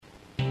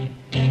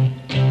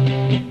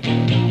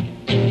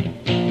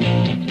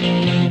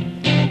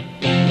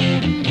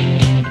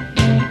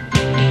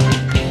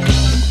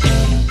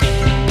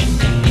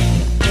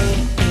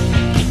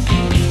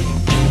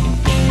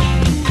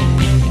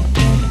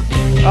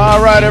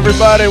All right,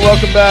 everybody,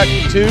 welcome back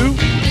to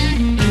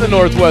the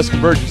Northwest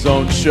Convergence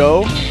Zone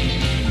show.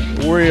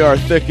 We are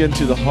thick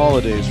into the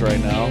holidays right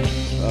now.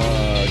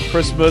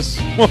 Christmas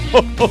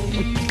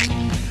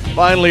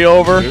finally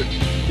over.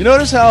 You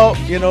notice how,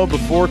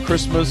 before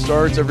Christmas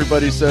starts,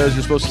 everybody says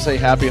you're supposed to say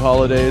Happy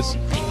Holidays,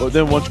 but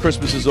then once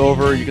Christmas is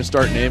over, you can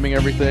start naming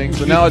everything.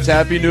 So now it's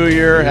Happy New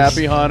Year,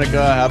 Happy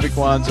Hanukkah, Happy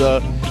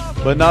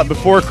Kwanzaa, but not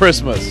before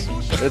Christmas.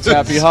 It's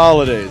Happy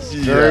Holidays.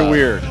 Very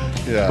weird.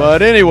 Yeah.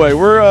 But anyway,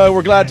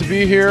 we're glad to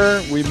be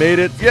here. We made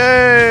it.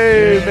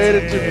 Yay! Made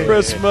it to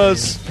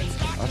Christmas.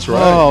 That's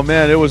right. Oh,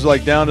 man, it was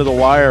like down to the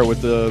wire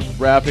with the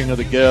wrapping of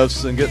the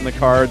gifts and getting the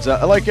cards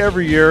out. Like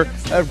every year,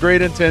 I have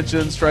great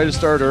intentions, try to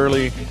start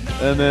early,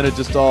 and then it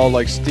just all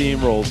like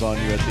steamrolls on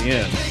you at the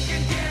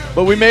end.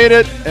 But we made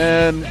it,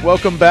 and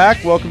welcome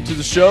back. Welcome to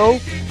the show.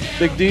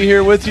 Big D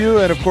here with you,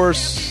 and of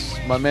course,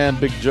 my man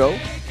Big Joe.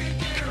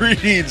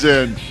 Greetings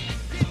and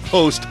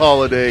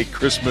post-holiday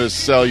Christmas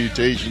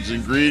salutations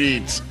and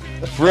greetings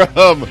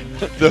from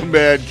the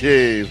Man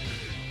Cave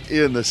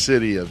in the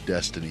city of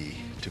Destiny,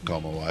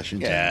 Tacoma,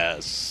 Washington.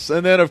 Yes.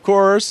 And then, of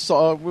course,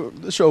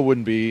 the show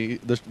wouldn't be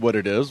what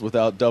it is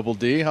without Double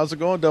D. How's it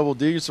going, Double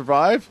D? You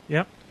survive?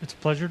 Yep. It's a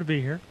pleasure to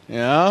be here.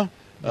 Yeah?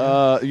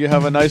 You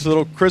have a nice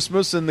little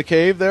Christmas in the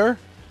cave there?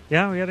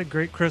 Yeah, we had a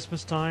great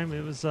Christmas time.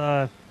 It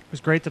was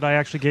great that I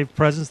actually gave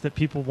presents that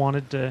people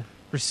wanted to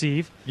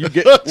receive. You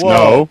get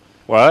No.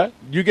 What?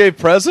 You gave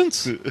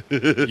presents?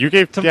 You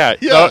gave Yeah.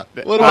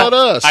 What about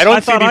us? I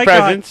don't see any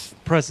presents.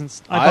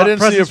 Presents. I bought didn't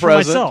see a presents for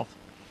present. myself.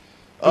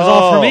 It was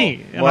all for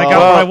me, and I got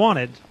what I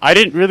wanted. I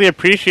didn't really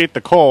appreciate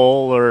the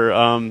coal or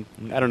I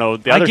don't know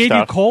the other I gave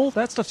stuff. you coal.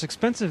 That stuff's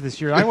expensive this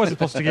year. I wasn't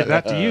supposed to give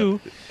that to you.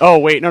 Oh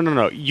wait,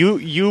 no.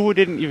 You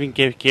didn't even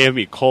give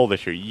me coal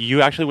this year.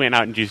 You actually went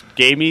out and just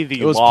gave me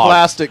the It was logs.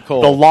 plastic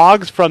coal. The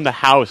logs from the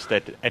house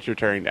that you're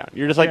tearing down.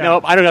 You're just like, Yeah.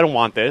 nope, I don't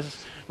want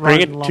this. Bring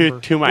Rotten it lumber.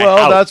 to my Well,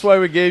 house. that's why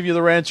we gave you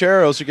the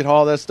rancheros. You could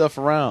haul that stuff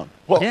around.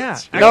 Well, Yeah,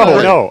 No,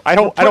 actually, no, I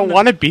don't putting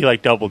want to be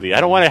like Double D. I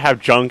don't want to have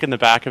junk in the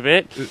back of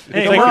it. Hey, It's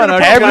come like on, I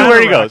everywhere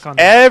put he a goes, rack on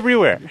there.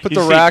 everywhere. Put You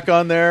the see- rack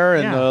on there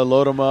and Yeah.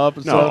 load them up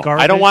and No, stuff.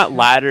 Garbage. I don't want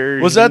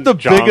ladders. Was that the and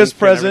junk biggest and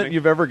present everything.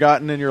 you've ever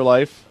gotten in your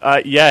life?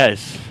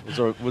 Yes.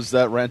 Was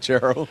that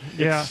ranchero?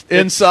 Yeah.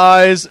 In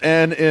size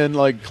and in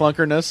like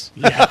clunkerness?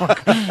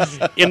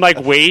 In like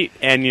weight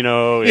and in,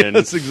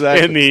 Yes,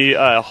 exactly. in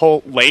the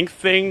whole length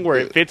thing where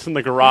it fits in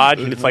the garage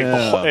and it's like,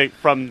 Yeah. like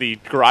from the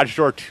garage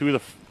door to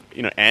the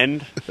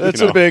end.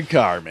 It's a big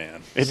car,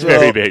 man. It's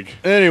very big.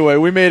 Anyway,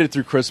 we made it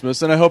through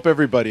Christmas, and I hope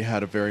everybody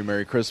had a very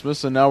Merry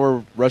Christmas. And now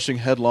we're rushing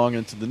headlong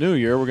into the new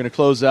year. We're going to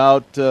close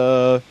out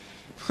the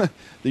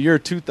year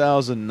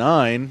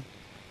 2009,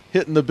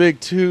 hitting the big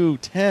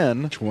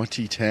 210.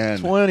 2010.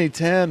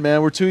 2010,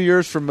 man. We're 2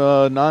 years from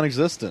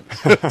non-existent.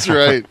 That's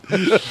right.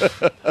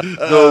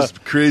 Those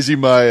crazy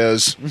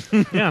Mayas.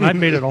 Yeah, and I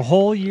made it a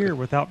whole year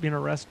without being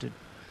arrested.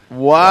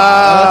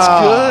 Wow.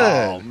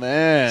 That's good.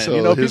 Man.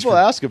 So his people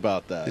ask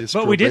about that. His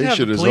But we did have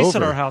the probation is police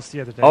at over. our house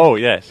the other day. Oh,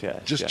 yes.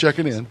 Just yes.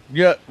 checking in.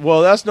 Yeah,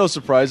 well, that's no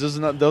surprise,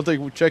 isn't it? Don't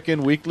they check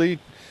in weekly?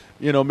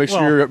 Make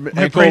sure your my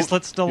ankle,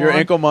 bracelet's still your on.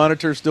 ankle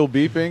monitor's still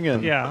beeping.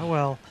 And Yeah,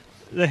 well,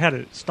 they had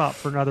to stop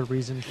for another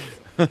reason.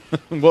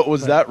 what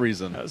was that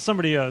reason?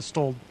 Somebody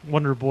stole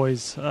Wonder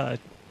Boy's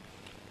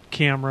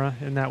camera,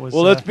 and that was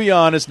Well, let's be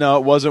honest now.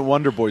 It wasn't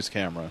Wonder Boy's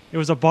camera. it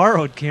was a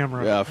borrowed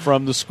camera Yeah,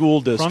 from the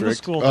school district. from the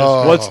school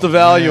Oh. district. What's the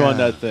value man. on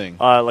that thing?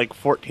 Like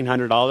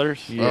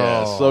 $1,400.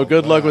 Yeah. Oh, So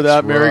good luck with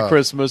that's that. Merry rough.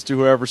 Christmas to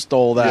whoever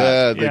stole Yeah,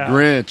 that. the Yeah.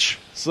 Grinch.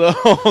 So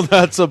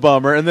that's a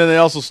bummer. And then they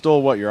also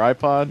stole what? Your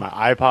iPod? My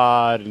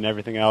iPod and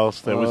everything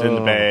else that was in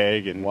the Oh.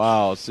 bag. And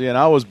Wow. See, and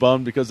I was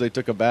bummed because they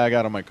took a bag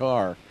out of my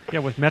car. Yeah,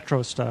 with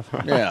Metro stuff.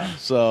 Yeah.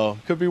 So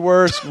could be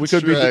worse. We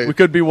could right. be. We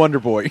could be Wonder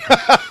Boy.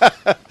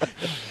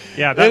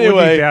 Yeah, that would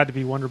Anyway. be bad to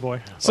be Wonder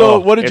Boy. So Oh,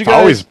 what did you it's guys?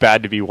 always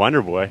bad to be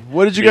Wonder Boy.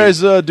 What did you guys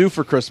do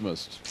for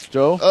Christmas,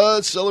 Joe?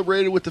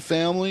 Celebrated with the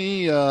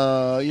family,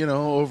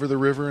 over the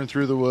river and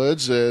through the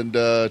woods, and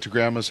to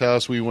Grandma's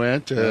house we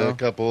went. Yeah. A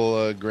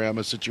couple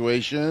Grandma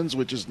situations,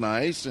 which is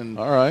nice, and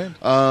All right.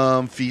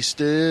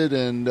 feasted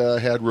and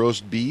had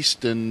roast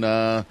beast and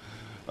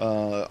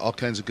all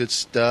kinds of good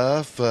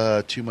stuff.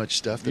 Too much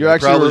stuff that You I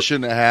actually probably re-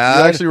 shouldn't have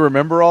You had. actually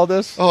remember all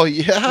this? Oh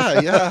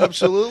yeah,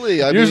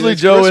 absolutely. I mean, Usually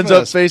it's Joe ends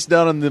up Christmas. face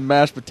down on the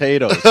mashed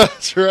potatoes.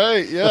 That's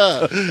right.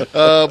 Yeah,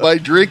 my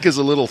drink is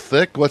a little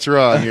thick. What's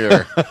wrong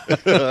here?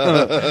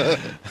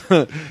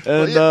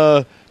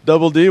 And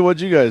Double D,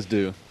 what'd you guys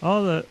do?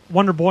 Oh, the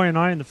Wonder Boy and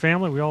I and the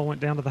family, we all went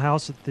down to the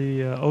house at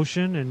the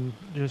ocean and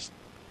just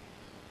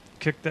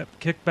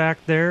kicked back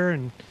there,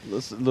 and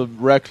Listen, the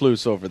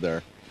recluse over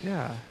there.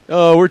 yeah.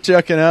 Oh, we're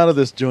checking out of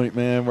this joint,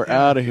 man. We're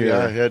out of here.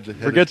 Yeah, I had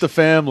Forget the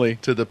family.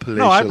 to the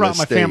palatial No, I brought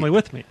my estate. family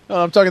with me. No,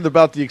 I'm talking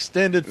about the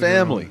extended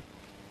family.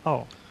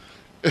 Oh,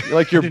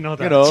 Like your, didn't know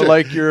that.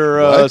 like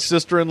your What?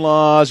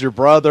 sister-in-laws, your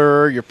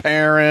brother, your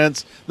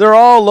parents. They're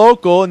all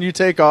local, and you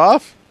take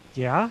off.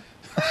 yeah.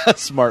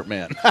 Smart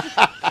man.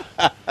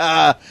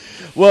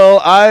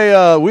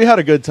 Well, we had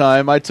a good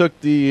time. I took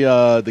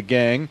the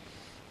gang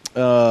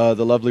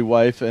the lovely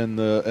wife and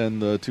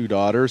the two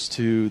daughters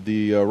to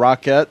the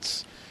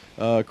Rockettes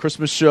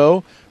Christmas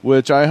show,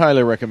 which I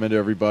highly recommend to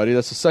everybody.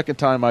 That's the second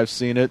time I've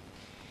seen it,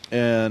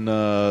 and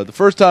the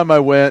first time I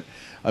went,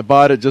 I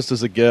bought it just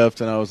as a gift,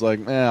 and I was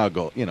like, I'll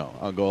go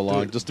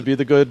along just to be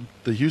the good.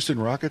 The Houston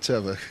Rockets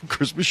have a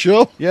Christmas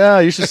show? Yeah,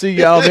 you should see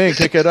Yao Ming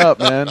kick it up,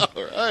 man. All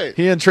right.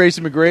 He and Tracy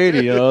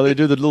McGrady, they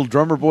do the little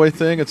drummer boy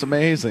thing. It's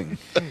amazing.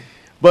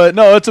 But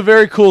no, it's a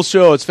very cool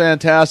show. It's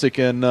fantastic,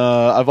 and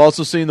I've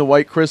also seen the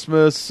White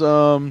Christmas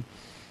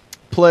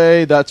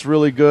play. That's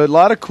really good. A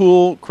lot of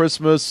cool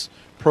Christmas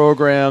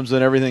programs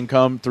and everything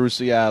come through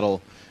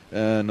Seattle.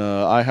 And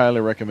I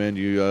highly recommend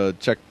you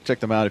check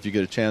them out if you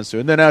get a chance to.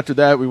 And then after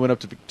that, we went up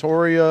to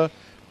Victoria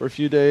for a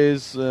few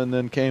days and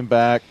then came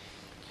back.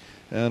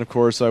 And, of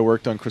course, I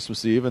worked on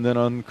Christmas Eve. And then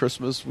on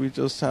Christmas, we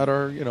just had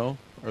our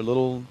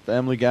little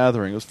family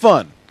gathering. It was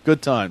fun.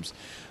 Good times.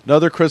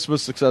 Another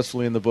Christmas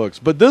successfully in the books.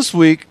 But this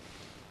week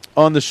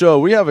on the show,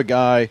 we have a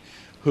guy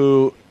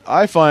who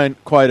I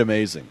find quite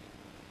amazing.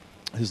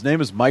 His name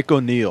is Mike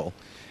O'Neill.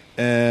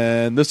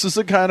 And this is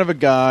the kind of a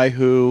guy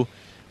who...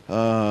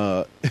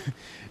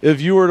 if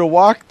you were to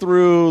walk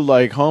through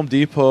like Home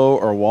Depot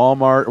or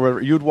Walmart or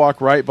whatever, you'd walk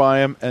right by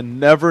him and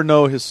never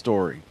know his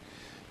story.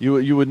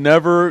 You would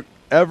never,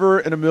 ever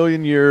in a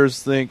million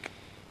years think,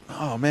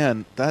 oh,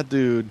 man, that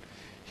dude,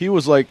 he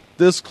was like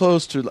this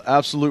close to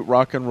absolute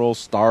rock and roll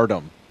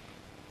stardom.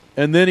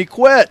 And then he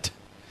quit.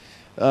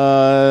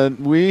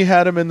 We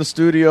had him in the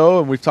studio,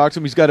 and we've talked to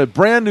him. He's got a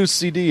brand new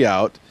CD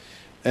out,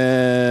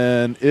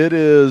 and it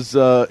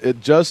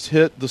just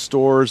hit the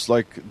stores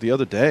like the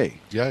other day.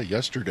 Yeah,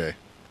 yesterday.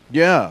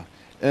 Yeah,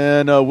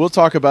 and we'll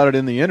talk about it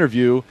in the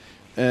interview.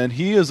 And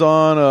he is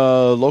on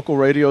a local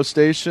radio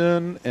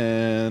station,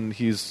 and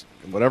he's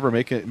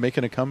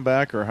making a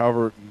comeback or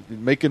however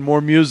making more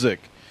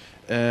music.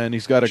 And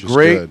he's got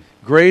a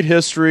great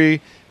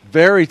history,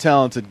 very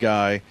talented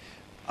guy.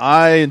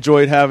 I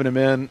enjoyed having him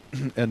in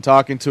and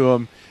talking to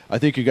him. I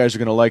think you guys are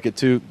going to like it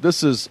too.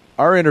 This is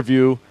our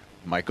interview,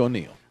 Mike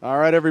O'Neill. All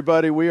right,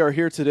 everybody, we are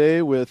here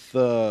today with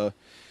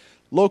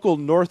local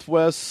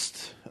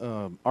Northwest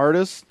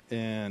artist,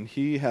 and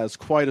he has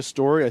quite a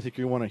story. I think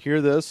you want to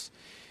hear this.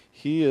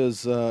 He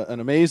is an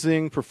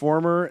amazing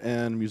performer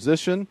and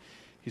musician.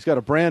 He's got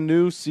a brand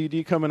new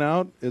CD coming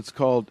out. It's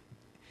called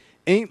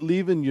Ain't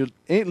Leaving Your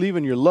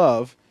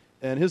Love,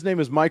 and his name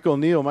is Mike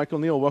O'Neill. Mike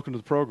O'Neill, welcome to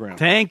the program.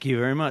 Thank you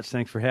very much.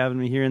 Thanks for having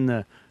me here in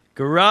the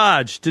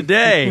garage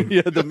today.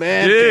 Yeah, the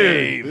man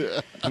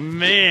cave.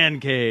 Man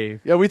cave.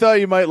 Yeah, we thought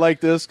you might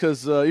like this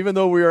because even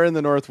though we are in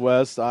the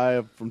Northwest, I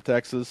am from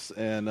Texas,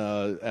 and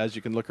as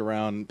you can look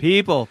around.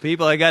 People,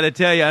 I got to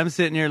tell you, I'm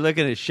sitting here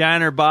looking at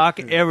Shiner Bach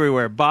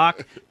everywhere.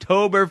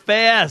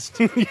 Bach-toberfest.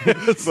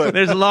 Yes.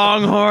 There's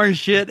Longhorn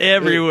shit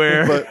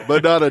everywhere.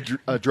 But not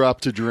a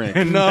drop to drink.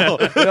 No,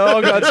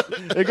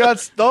 it got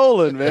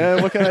stolen,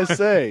 man. What can I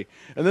say?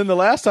 And then the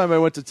last time I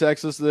went to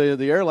Texas,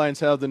 the airlines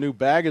have the new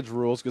baggage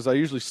rules because I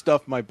usually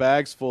stuff my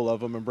bags full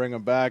of them and bring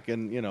them back,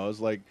 and it's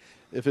like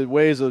if it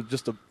weighs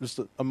just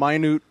a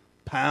minute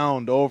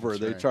pound over,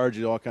 That's they right. charge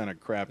you all kind of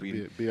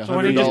crappy. Be So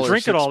why don't you just $100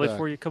 drink it all six-pack.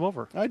 before you come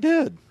over? I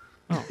did.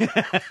 Oh.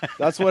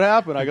 That's what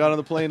happened. I got on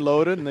the plane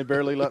loaded, and they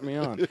barely let me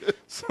on.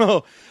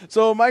 So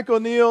Mike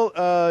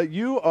O'Neill,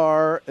 you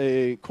are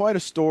quite a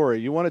story.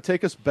 You want to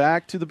take us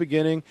back to the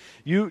beginning.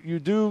 You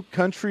do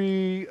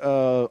country,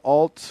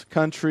 alt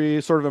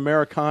country, sort of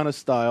Americana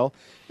style,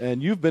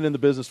 and you've been in the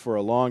business for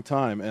a long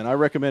time. And I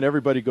recommend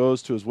everybody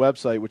goes to his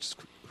website, which is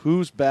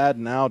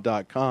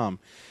who'sbadnow.com,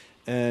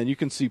 and you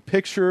can see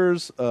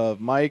pictures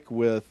of Mike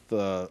with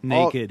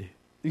Naked.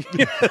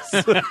 Yes.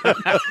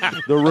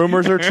 The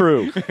rumors are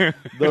true.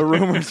 The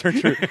rumors are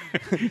true.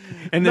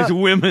 And there's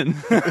women.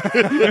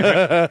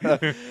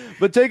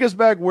 But take us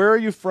back. Where are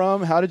you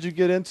from? How did you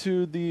get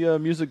into the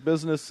music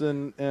business?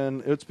 And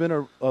it's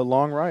been a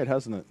long ride,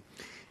 hasn't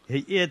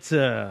it? It's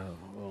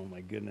oh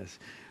my goodness,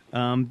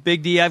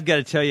 Big D. I've got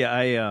to tell you,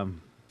 I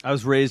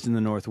was raised in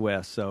the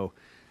Northwest, so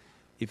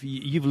if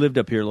you've lived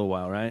up here a little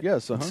while, right?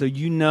 Yes. Uh-huh. So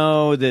you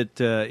know that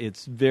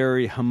it's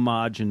very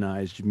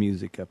homogenized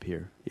music up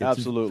here.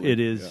 Absolutely, it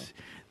is. Yeah.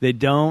 They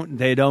don't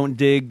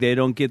dig. They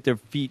don't get their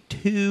feet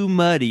too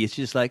muddy. It's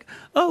just like,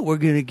 oh, we're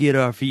gonna get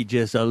our feet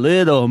just a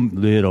little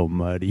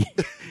muddy.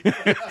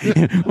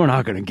 We're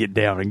not gonna get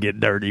down and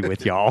get dirty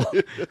with y'all.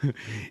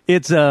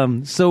 It's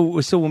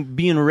so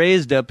being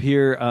raised up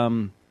here,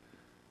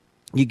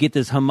 you get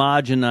this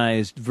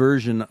homogenized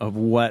version of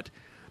what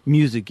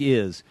music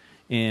is.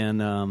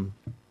 And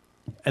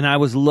I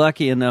was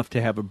lucky enough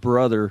to have a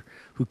brother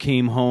who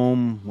came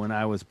home when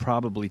I was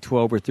probably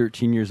 12 or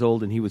 13 years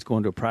old, and he was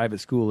going to a private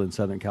school in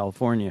Southern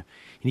California.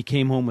 And he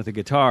came home with a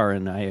guitar,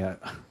 and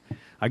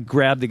I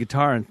grabbed the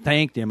guitar and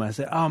thanked him. I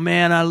said, "Oh,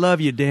 man, I love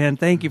you, Dan.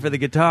 Thank you for the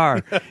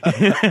guitar."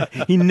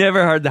 He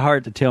never had the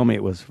heart to tell me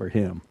it was for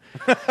him.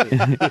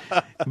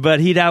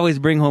 But he'd always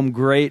bring home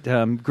great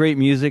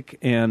music,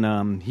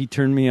 and he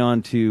turned me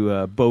on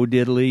to Bo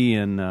Diddley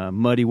and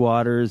Muddy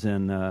Waters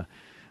and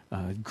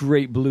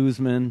great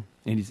bluesman,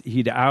 and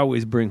he'd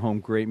always bring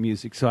home great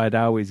music, so I'd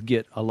always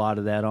get a lot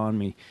of that on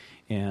me.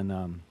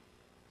 And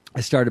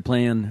I started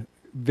playing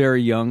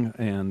very young,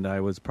 and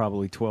I was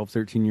probably 12,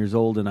 13 years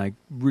old, and I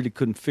really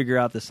couldn't figure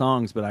out the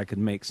songs, but I could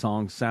make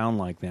songs sound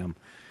like them.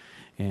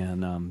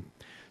 And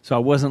so I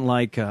wasn't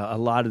like a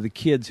lot of the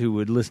kids who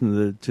would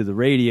listen to the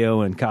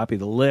radio and copy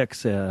the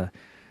licks.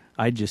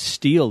 I'd just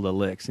steal the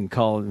licks and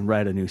call and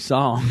write a new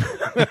song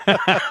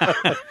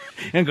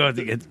and go,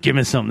 give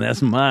me something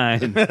that's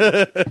mine.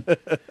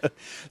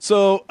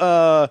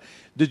 So,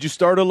 did you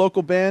start a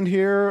local band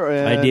here?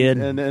 I did.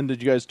 And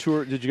did you guys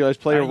tour? Did you guys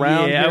play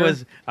around? Yeah, here?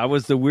 I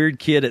was the weird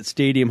kid at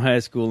Stadium High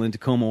School in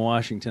Tacoma,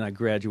 Washington. I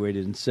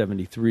graduated in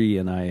 '73,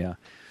 and I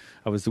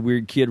was the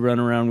weird kid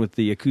running around with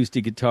the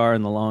acoustic guitar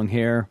and the long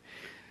hair,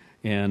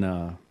 and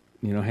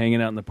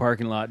hanging out in the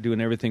parking lot doing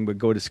everything but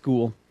go to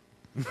school.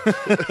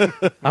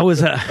 I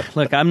was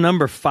look, I'm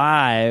number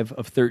 5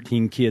 of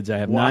 13 kids. I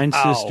have 9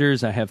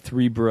 sisters. I have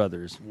 3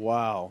 brothers.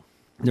 Wow.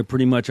 They're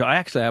pretty much. I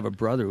actually have a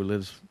brother who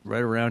lives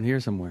right around here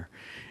somewhere,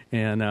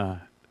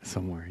 and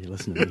somewhere. You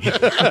listen to me.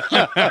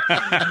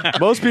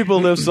 Most people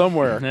live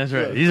somewhere. That's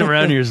right. He's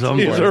around here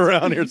somewhere. He's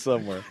around here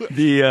somewhere.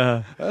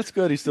 That's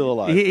good. He's still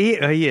alive.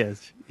 He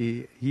is.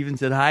 He even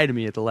said hi to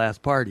me at the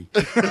last party.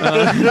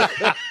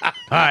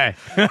 Hi.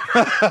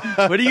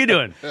 What are you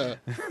doing?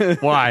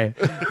 Why?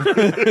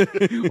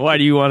 Why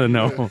do you want to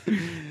know?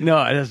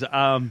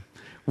 No,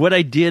 what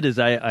I did is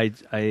I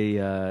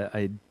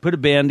put a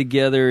band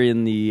together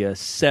in the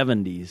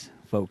 70s.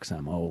 Folks,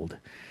 I'm old.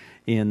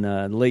 In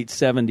the late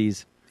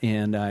 70s,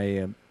 and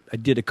I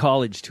did a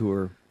college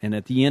tour. And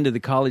at the end of the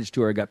college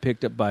tour, I got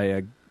picked up by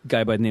a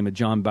guy by the name of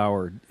John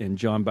Bauer, and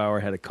John Bauer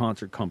had a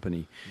concert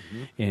company,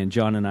 and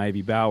John and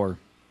Ivy Bauer,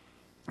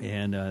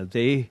 and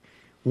they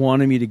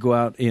wanted me to go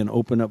out and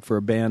open up for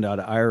a band out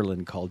of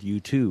Ireland called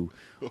U2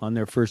 on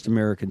their first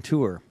American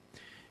tour,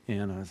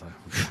 and I was like,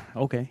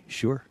 okay,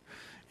 sure.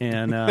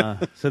 And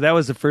so that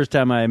was the first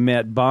time I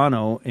met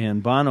Bono,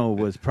 and Bono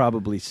was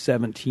probably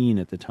 17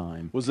 at the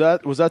time. Was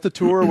that the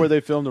tour where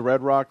they filmed the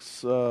Red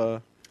Rocks?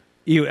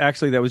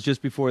 Actually, that was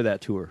just before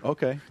that tour.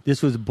 Okay.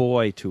 This was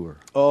Boy Tour.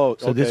 Oh,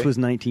 so this was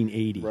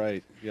 1980.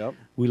 Right. Yep.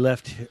 We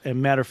left. As a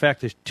matter of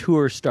fact, the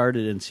tour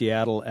started in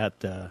Seattle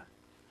at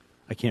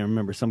I can't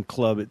remember, some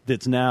club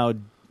that's now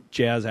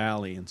Jazz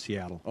Alley in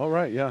Seattle. Oh,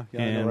 right. Yeah. I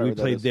know And right we where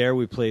that played is. there.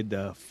 We played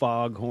the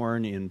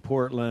Foghorn in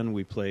Portland.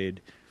 We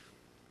played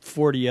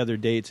 40 other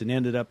dates and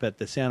ended up at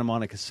the Santa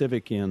Monica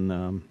Civic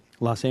in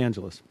Los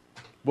Angeles.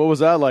 What was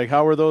that like?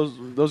 How were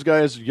those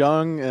guys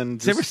young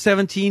and They were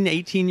 17,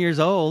 18 years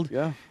old.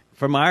 Yeah.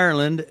 From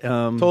Ireland.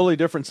 Totally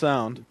different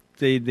sound.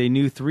 They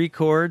knew 3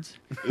 chords,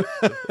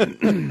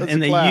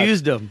 and they class.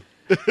 used them.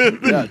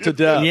 Yeah, to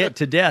death. Yeah,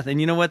 to death. And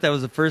you know what? That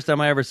was the first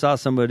time I ever saw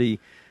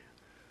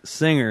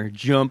singer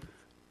jump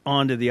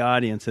onto the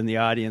audience, and the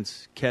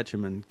audience catch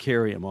him and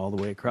carry him all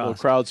the way across.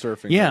 Crowd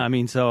surfing. Yeah, I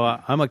mean, so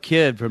I'm a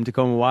kid from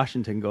Tacoma,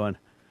 Washington, going,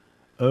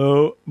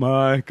 "Oh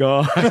my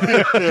God,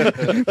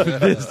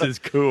 this is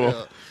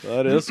cool."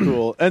 That is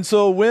cool. And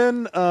so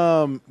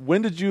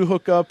when did you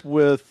hook up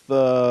with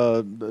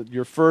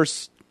your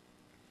first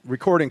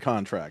recording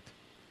contract?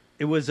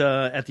 It was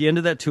at the end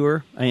of that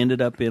tour. I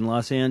ended up in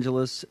Los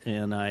Angeles,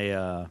 and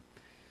I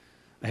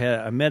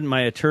met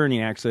my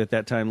attorney actually at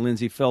that time,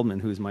 Lindsay Feldman,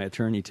 who's my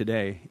attorney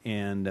today,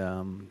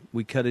 and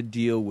we cut a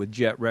deal with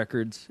Jet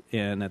Records.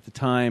 And at the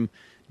time,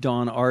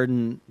 Don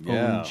Arden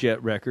owned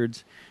Jet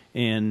Records,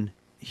 and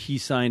he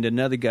signed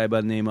another guy by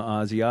the name of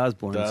Ozzy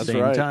Osbourne at the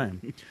same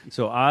time.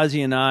 So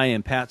Ozzy and I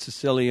and Pat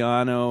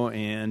Siciliano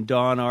and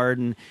Don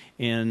Arden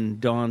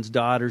and Don's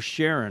daughter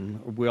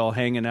Sharon, we all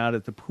hanging out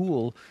at the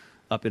pool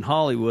up in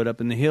Hollywood,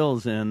 up in the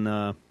hills, and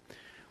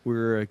we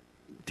were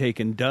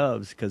taking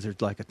doves because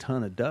there's like a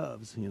ton of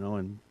doves,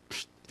 and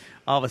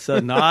all of a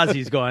sudden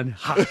Ozzy's going,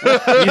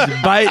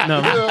 he's biting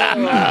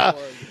them.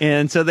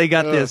 And so they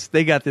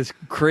got this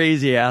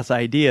crazy ass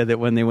idea that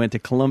when they went to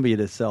Columbia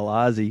to sell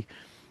Ozzy,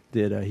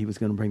 that he was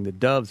going to bring the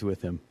doves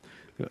with him.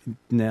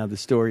 Now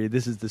this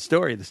is the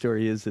story. The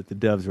story is that the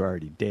doves were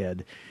already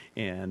dead,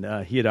 and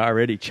he had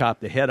already chopped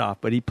the head off,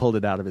 but he pulled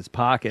it out of his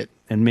pocket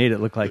and made it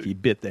look like he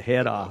bit the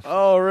head off.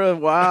 Oh, really?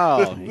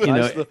 Wow.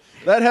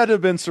 That had to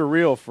have been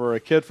surreal for a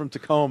kid from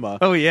Tacoma.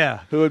 Oh,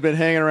 yeah. Who had been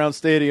hanging around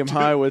Stadium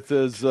High with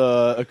his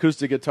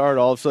acoustic guitar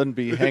to all of a sudden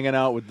be hanging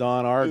out with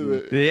Don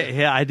Arden.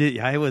 Yeah, I did.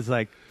 I was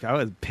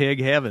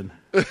pig heaven.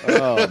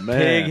 Oh, man.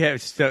 Pig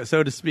heaven,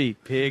 so to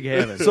speak. Pig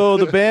heaven. So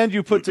the band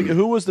you put together,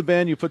 who was the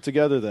band you put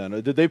together then?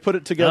 Did they put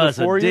it together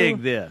for you?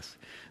 Dig this.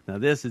 Now,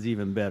 this is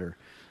even better.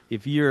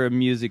 If you're a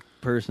music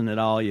person at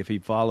all, if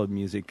you followed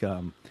music,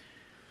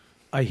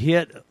 I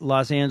hit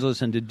Los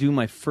Angeles, and to do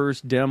my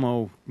first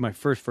demo, my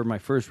first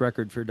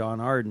record for Don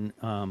Arden,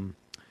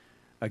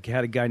 I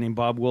had a guy named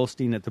Bob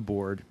Wilstein at the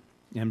board,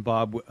 and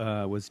Bob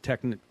was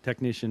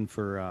technician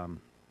for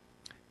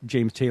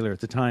James Taylor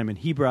at the time, and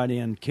he brought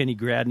in Kenny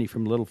Gradney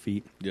from Little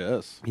Feat.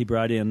 Yes. He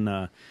brought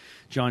in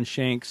John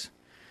Shanks,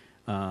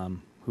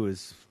 who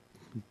is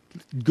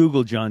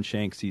Google John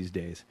Shanks these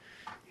days.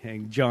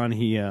 And John,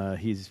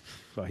 he's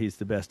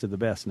the best of the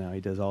best now.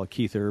 He does all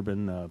Keith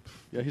Urban.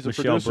 He's Michelle a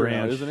producer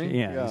Branch. now, isn't he?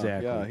 Yeah,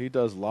 exactly. Yeah, he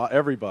does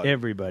everybody.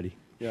 Everybody.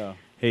 Yeah.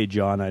 "Hey,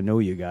 John, I know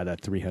you got a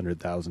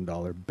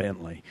 $300,000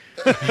 Bentley.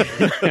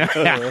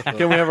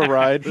 Can we have a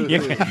ride?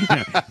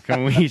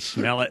 Can we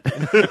smell it?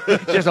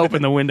 Just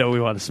open the window. We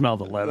want to smell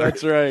the leather."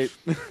 That's right.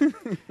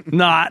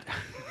 Not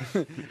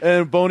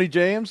And Boney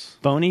James,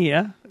 Boney,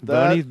 yeah.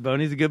 That-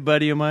 Boney's a good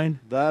buddy of mine.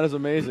 that is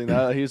amazing.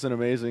 He's an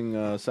amazing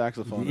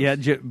saxophonist.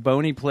 Yeah,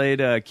 Boney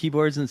played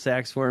keyboards and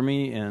sax for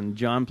me, and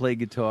John played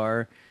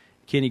guitar.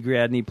 Kenny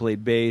Gradney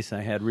played bass.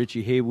 I had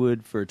Richie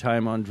Haywood for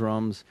time on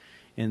drums,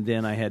 and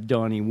then I had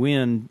Donnie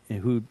Wynn,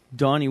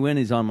 Donnie Wynn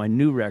is on my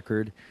new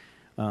record.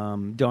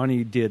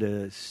 Donnie did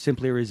a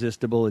Simply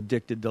Irresistible,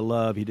 Addicted to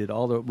Love. He did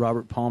all the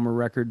Robert Palmer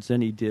records,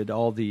 and he did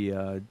all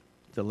the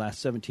last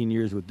 17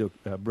 years with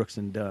Brooks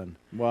and Dunn.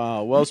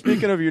 Wow. Well,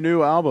 speaking of your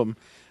new album,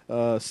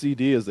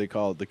 CD as they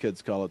call it, the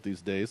kids call it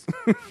these days.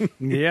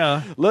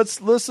 Yeah.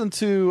 Let's listen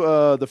to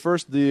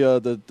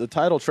the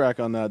title track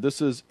on that.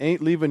 This is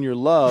 "Ain't Leaving Your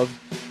Love."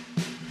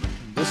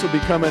 This will be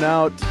coming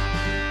out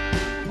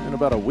in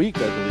about a week,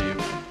 I believe.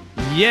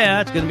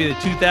 Yeah, it's going to be the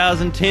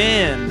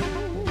 2010.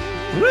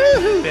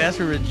 Woohoo! That's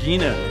for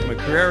Regina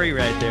McCrary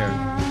right there.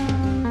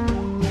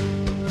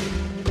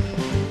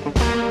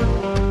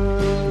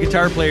 The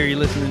guitar player you're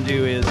listening to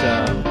is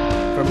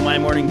from My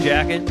Morning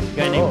Jacket, a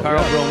guy named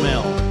Carl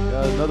Bromell.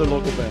 Another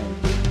local band.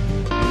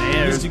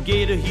 There's Mr.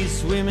 Gator, he's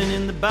swimming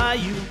in the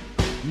bayou.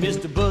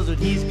 Mr. Buzzard,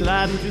 he's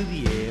gliding through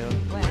the air.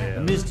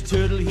 Mr.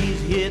 Turtle, he's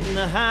hitting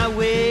the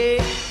highway.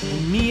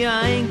 And me,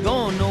 I ain't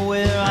going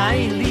nowhere. I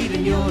ain't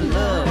leaving your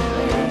love.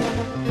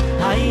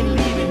 I ain't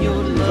leaving your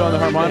love. Who's on the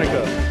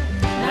harmonica?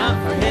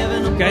 Not for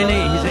heaven above. Guy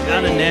named, he's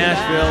out of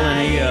Nashville, and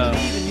he,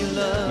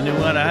 you know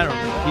what?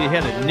 He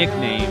had a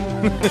nickname.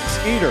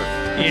 Skeeter.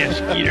 Yeah,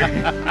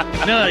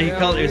 Skeeter. No, he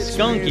called it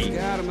Skunky.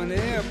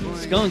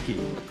 Skunky.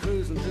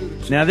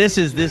 Now this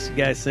is this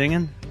guy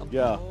singing.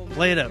 Yeah.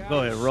 Play it up. Go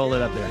ahead. Roll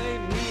it up there.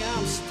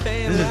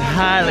 This is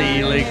highly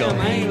illegal.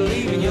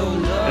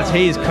 That's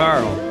Hayes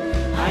Carl.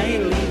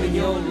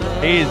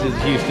 Hayes is a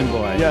Houston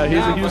boy. Yeah, he's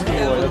a Houston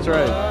boy. That's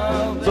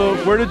right. So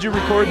where did you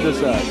record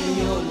this at?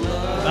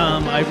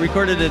 I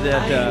recorded it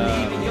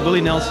at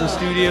Willie Nelson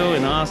Studio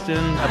in Austin,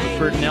 up at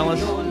Burton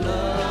Ellis.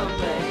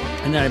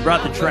 And then I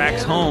brought the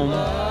tracks home,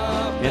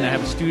 and I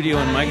have a studio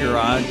in my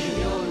garage.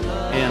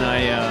 And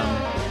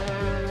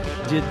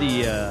I did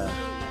the...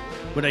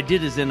 what I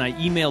did is then I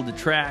emailed the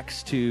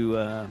tracks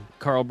to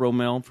Carl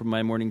Bromell from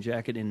My Morning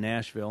Jacket in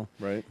Nashville.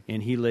 Right.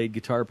 And he laid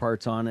guitar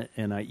parts on it,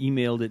 and I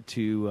emailed it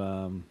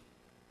to...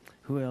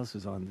 who else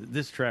is on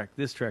this track?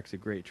 This track's a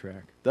great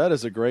track. That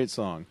is a great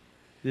song.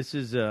 This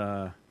is...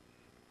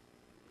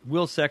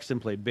 Will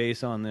Sexton played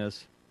bass on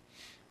this,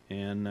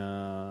 and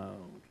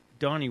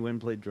Donnie Wynn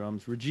played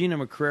drums. Regina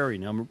McCrary.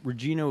 Now,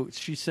 Regina,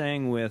 she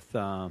sang with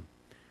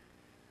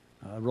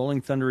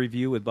Rolling Thunder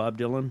Review with Bob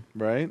Dylan.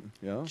 Right,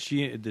 yeah.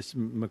 This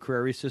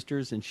McCrary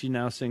sisters, and she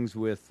now sings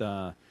with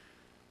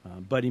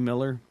Buddy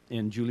Miller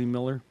and Julie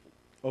Miller.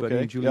 Okay, Buddy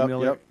and Julie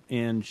Miller. Yep.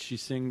 And she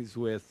sings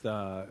with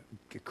a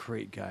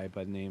great guy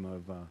by the name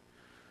of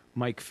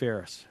Mike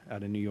Ferris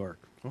out of New York.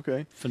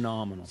 Okay.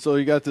 Phenomenal. So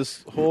you got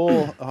this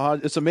whole...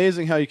 it's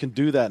amazing how you can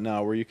do that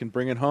now, where you can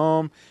bring it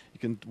home, you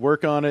can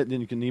work on it, and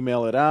then you can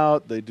email it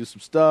out. They do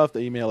some stuff.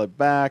 They email it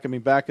back. I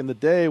mean, back in the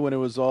day when it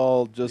was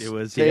all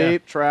just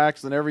tape,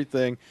 tracks, and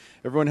everything,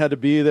 everyone had to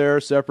be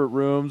there, separate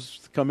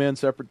rooms, come in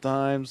separate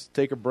times,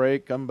 take a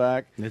break, come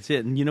back. That's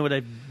it. And you know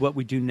what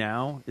we do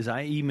now is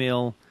I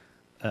email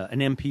an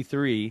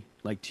MP3,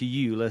 like to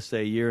you, let's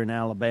say you're in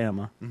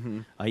Alabama.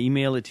 Mm-hmm. I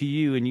email it to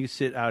you, and you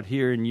sit out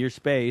here in your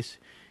space.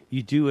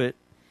 You do it.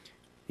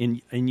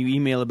 And you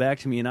email it back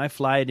to me, and I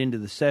fly it into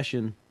the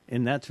session,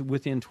 and that's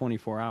within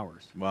 24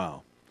 hours.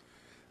 Wow,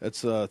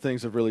 that's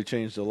things have really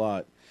changed a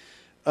lot.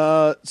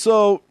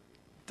 So,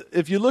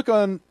 if you look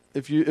on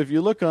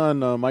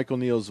Michael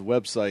Neal's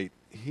website,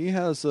 he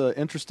has an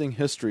interesting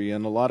history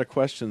and a lot of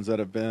questions that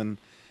have been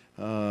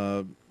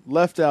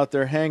left out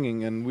there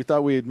hanging. And we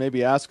thought we'd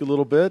maybe ask a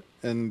little bit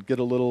and get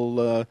a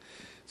little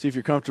see if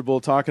you're comfortable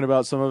talking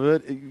about some of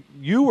it.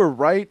 You were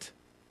right.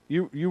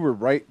 You were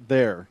right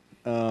there.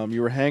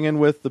 You were hanging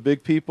with the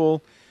big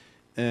people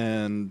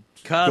and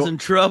causing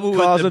trouble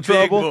with the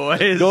big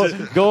boys,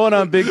 going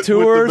on big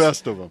tours. With the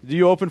best of them.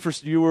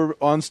 You were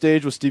on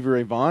stage with Stevie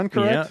Ray Vaughan,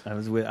 correct? Yeah,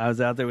 I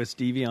was out there with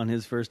Stevie on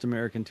his first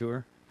American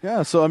tour.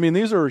 Yeah, so I mean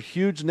these are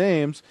huge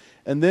names,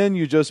 and then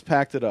you just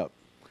packed it up.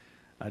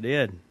 I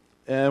did.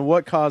 And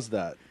what caused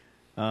that?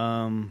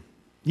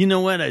 You know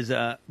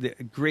what?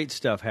 Great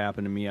stuff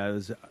happened to me.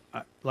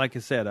 Like I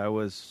said, I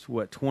was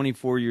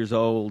 24 years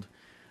old.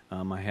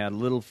 I had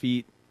Little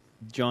Feat,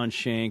 John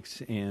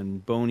Shanks,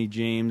 and Boney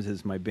James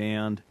as my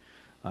band.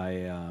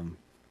 I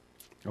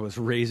was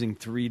raising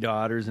 3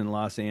 daughters in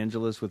Los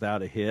Angeles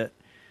without a hit.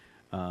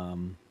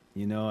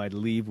 I'd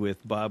leave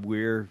with Bob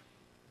Weir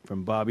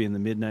from Bobby and the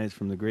Midnights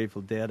from the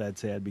Grateful Dead. I'd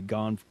say I'd be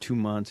gone for 2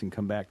 months and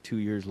come back 2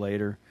 years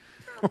later.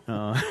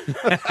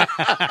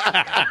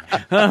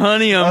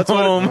 Honey, I'm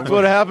home. That's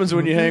what happens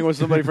when you hang with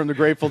somebody from the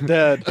Grateful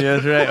Dead. Yeah,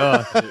 that's right.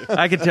 Oh,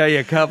 I could tell you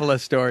a couple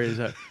of stories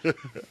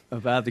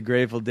about the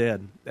Grateful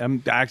Dead.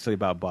 Actually,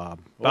 about Bob.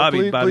 Well,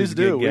 Bobby's please a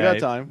do. good We guy. got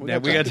time. We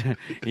got got time.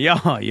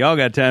 Y'all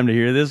got time to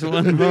hear this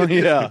one?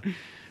 Yeah.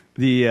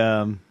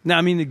 No,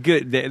 I mean the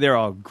good. They're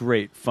all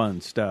great,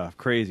 fun stuff.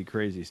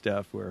 Crazy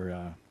stuff.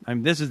 Where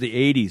this is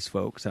the '80s,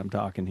 folks. I'm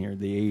talking here,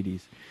 the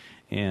 '80s,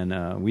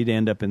 and we'd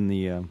end up in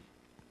the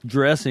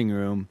dressing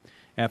room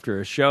after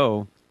a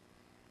show,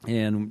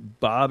 and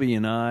Bobby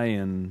and I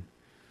and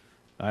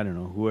I don't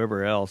know,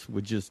 whoever else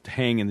would just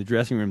hang in the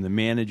dressing room. The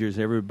managers,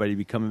 everybody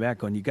be coming back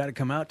going, you got to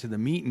come out to the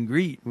meet and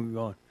greet. And we're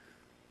going,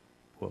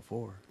 what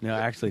for? No,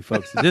 actually,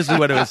 folks, this is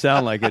what it would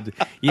sound like.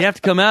 You have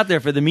to come out there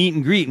for the meet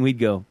and greet. And we'd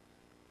go,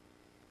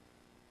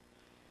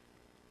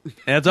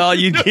 that's all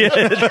you get.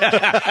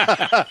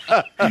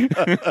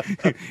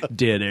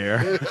 Dead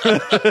air.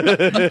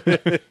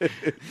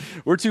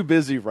 We're too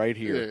busy right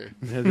here.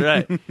 That's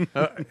right.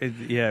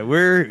 Yeah,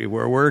 we're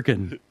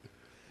working.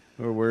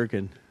 We're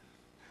working.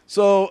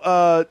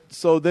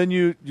 So then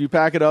you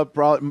pack it up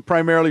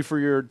primarily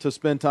to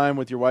spend time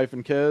with your wife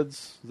and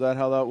kids. Is that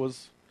how that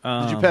was?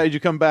 Did you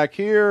come back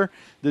here?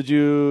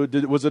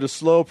 Was it a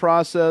slow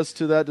process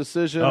to that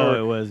decision? Oh,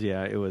 it was.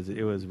 Yeah, it was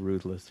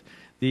ruthless.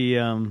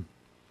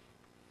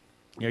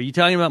 Are you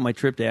talking about my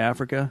trip to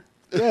Africa?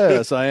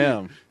 Yes, I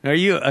am. Are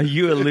you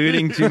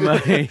alluding to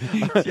my?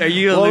 Are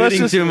you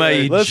alluding to my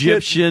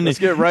Egyptian? Let's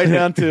get right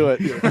down to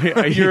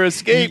it. Your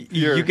escape.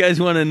 You guys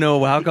want to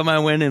know how come I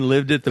went and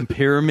lived at the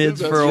pyramids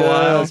for a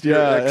while? Your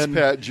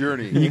expat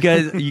journey. You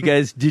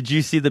guys, did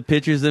you see the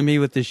pictures of me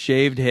with the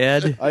shaved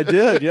head? I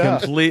did. Yeah,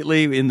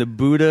 completely in the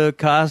Buddha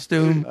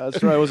costume.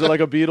 That's right. Was it like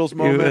a Beatles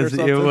moment or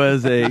something? It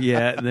was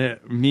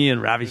me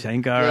and Ravi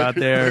Shankar out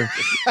there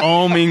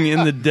oming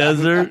in the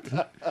desert.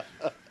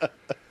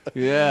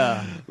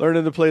 Yeah.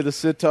 Learning to play the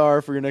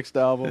sitar for your next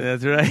album.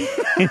 That's right.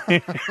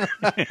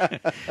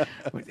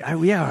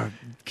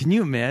 Can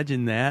you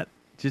imagine that?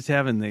 Just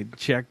having the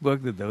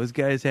checkbook that those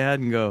guys had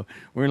and go,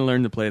 we're going to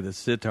learn to play the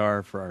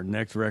sitar for our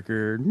next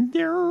record.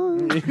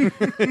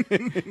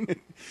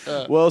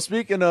 Well,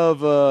 speaking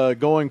of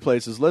going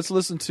places, let's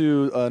listen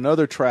to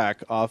another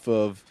track off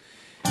of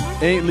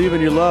Ain't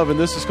Leaving Your Love, and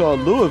this is called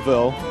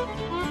Louisville.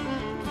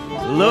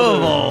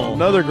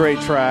 Another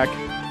great track.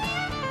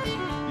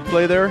 You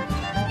play there?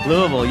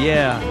 Louisville,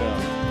 yeah.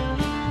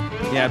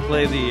 Yeah, I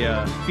play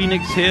the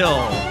Phoenix Hill.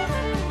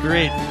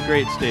 Great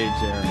stage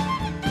there.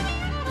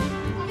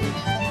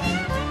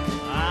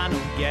 I know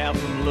a gal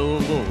from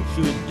Louisville,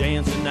 she was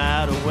dancing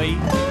out away.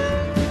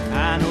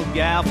 I know a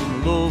gal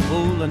from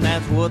Louisville, and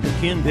that's what the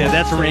kin. Yeah,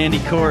 that's Randy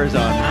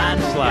Corazon. I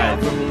know a gal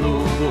from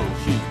Louisville,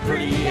 she's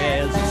pretty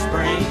as a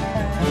spring.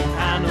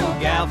 I know a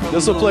gal from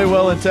This will play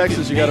well in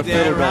Texas. You got a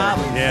fiddle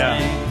going.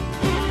 Yeah.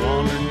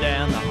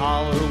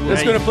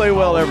 It's going to play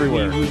well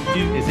everywhere.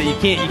 Is that you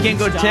can't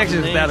go to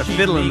Texas without a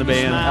fiddle in the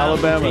band.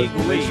 Alabama,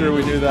 we'll make sure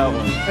we do that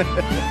one.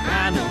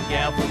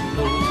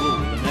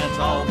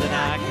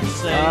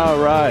 All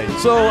right.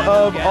 So,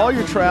 of all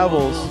your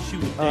travels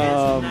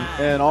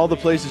and all the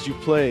places you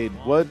played,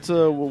 what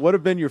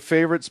have been your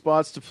favorite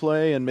spots to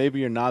play, and maybe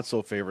your not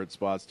so favorite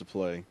spots to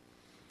play?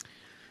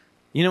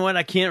 You know what?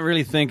 I can't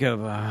really think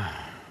of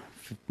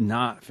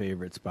not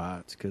favorite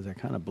spots because I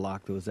kind of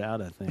blocked those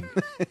out, I think.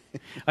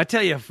 I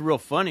tell you, a real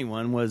funny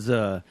one was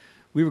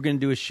we were going to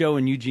do a show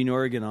in Eugene,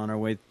 Oregon on our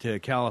way to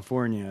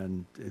California,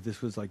 and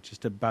this was like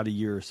just about a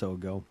year or so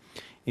ago.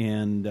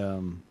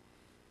 And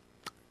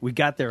we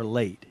got there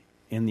late,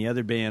 and the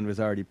other band was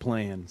already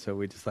playing, so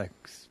we just like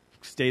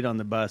stayed on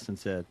the bus and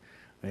said,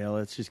 well,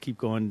 let's just keep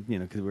going,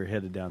 because we were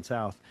headed down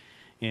south.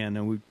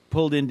 And we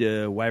pulled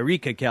into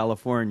Yreka,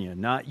 California.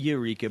 Not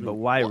Eureka, but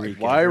Yreka.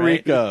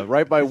 Yreka,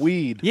 right by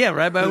Weed. Yeah,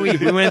 right by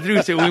Weed. We went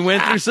through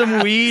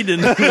some weed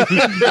and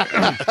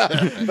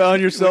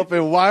found yourself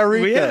in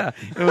Yreka. Yeah,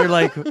 and we're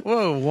like,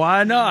 whoa,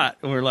 why not?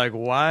 And we're like,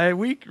 why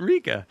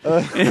Yreka?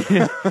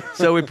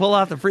 So we pull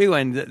off the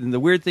freeway, and the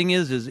weird thing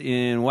is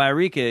in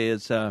Yreka,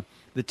 it's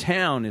the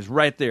town is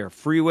right there,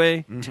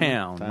 freeway,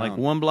 town, like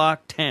one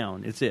block,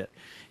 town. It's it.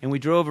 And we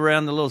drove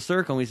around the little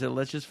circle, and we said,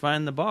 let's just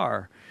find the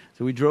bar.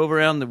 So we drove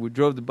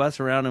the bus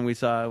around, and we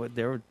saw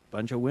there were a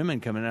bunch of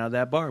women coming out of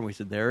that bar, and we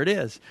said, there it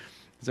is.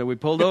 So we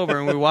pulled over,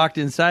 and we walked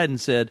inside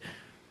and said,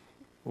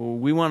 well,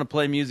 we want to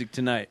play music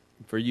tonight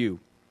for you,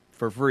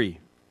 for free.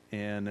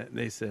 And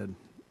they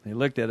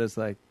looked at us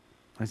like,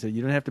 I said,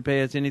 you don't have to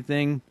pay us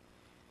anything,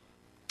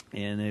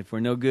 and if we're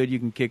no good, you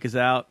can kick us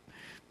out.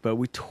 But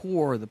we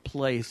tore the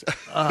place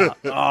up.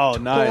 Oh,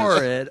 nice.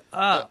 Tore it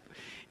up.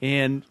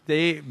 And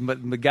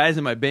but the guys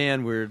in my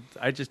band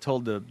I just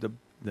told the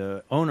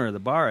owner of the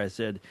bar, I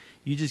said,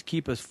 you just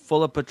keep us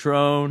full of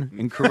Patron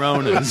and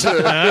Coronas.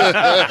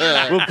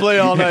 We'll play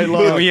all night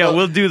long. Yeah,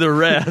 we'll do the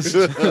rest.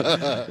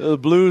 The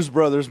Blues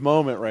Brothers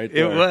moment right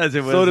there. It was.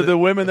 So did the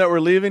women that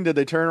were leaving, did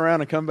they turn around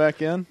and come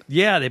back in?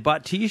 Yeah, they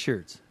bought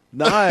T-shirts.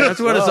 Nice. That's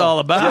what it's all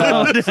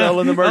about. Yeah,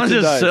 selling the I'm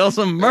just merchandise. sell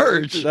some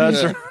merch.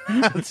 That's right.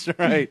 That's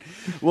right.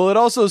 Well, it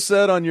also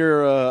said on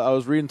your. I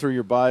was reading through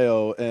your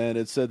bio, and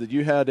it said that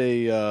you had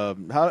a.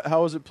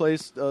 How was it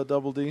placed?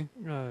 Double D.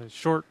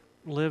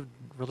 Short-lived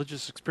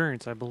religious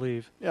experience, I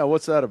believe. Yeah.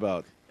 What's that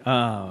about?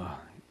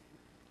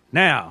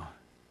 Now,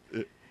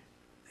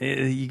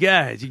 you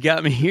guys, you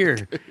got me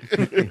here.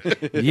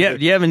 Do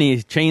you have any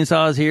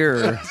chainsaws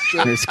here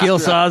or skill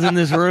saws in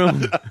this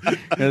room?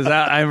 Because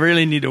I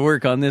really need to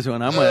work on this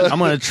one. I'm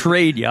gonna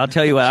trade you. I'll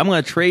tell you what. I'm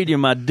gonna trade you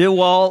my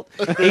DeWalt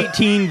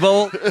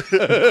 18-volt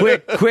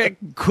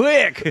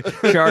quick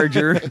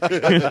charger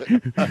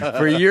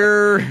for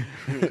your.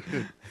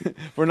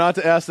 For not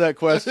to ask that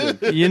question.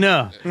 You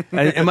know,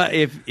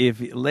 if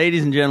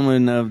ladies and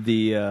gentlemen of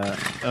the,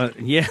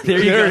 yeah, there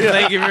you go.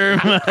 Thank you very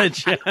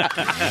much.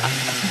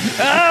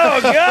 Oh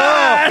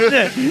God!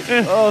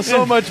 Oh,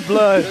 so much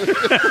blood.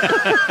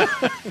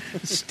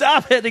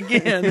 Stop it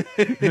again.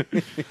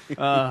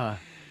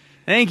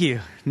 Thank you.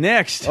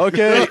 Next.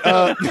 Okay.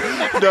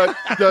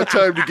 Not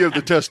time to give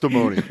the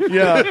testimony.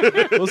 Yeah,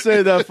 we'll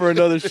save that for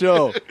another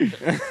show.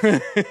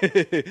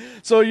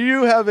 So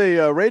you have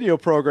a radio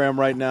program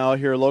right now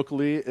here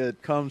locally.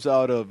 It comes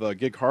out of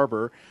Gig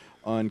Harbor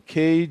on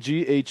kghp.org,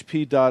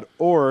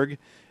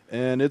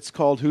 and it's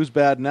called Who's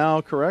Bad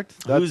Now,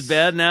 correct? Who's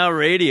Bad Now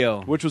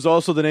Radio. Which was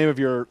also the name of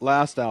your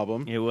last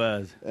album. It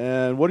was.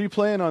 And what are you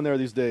playing on there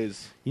these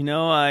days? You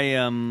know,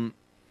 I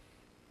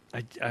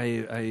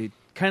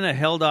kind of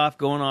held off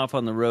going off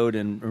on the road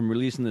and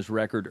releasing this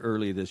record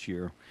early this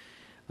year.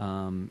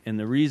 And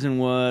the reason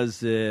was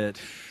that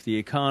the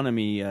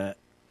economy,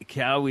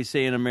 how we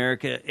say in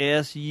America,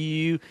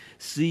 S-U-C-K-E-Z,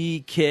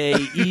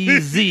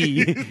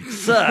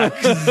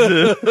 sucks.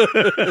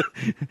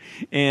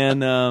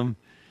 And,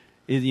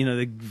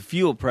 the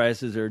fuel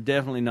prices are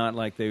definitely not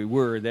like they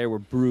were. They were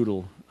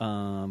brutal.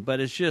 But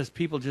it's just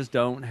people just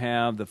don't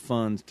have the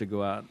funds to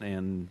go out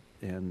and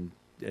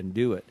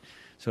do it.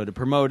 So to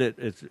promote it,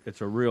 it's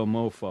a real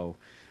mofo.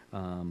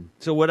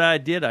 So what I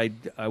did, I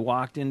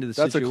walked into the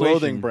situation. That's a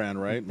clothing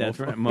brand, right? That's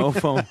right,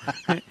 mofo.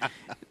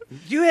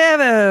 Do you have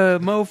a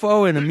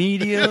mofo in a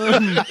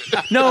medium?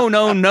 No,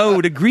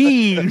 the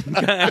green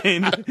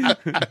kind.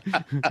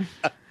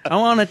 I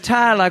want to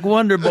tie like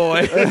Wonder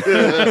Boy.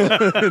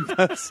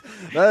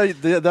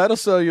 That'll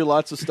sell you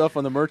lots of stuff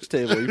on the merch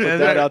table. You put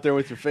that out there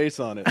with your face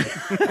on it.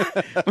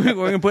 We're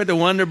going to put the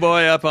Wonder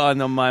Boy up on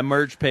my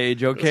merch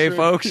page, okay,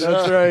 folks?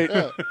 That's right.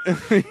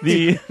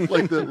 Yeah.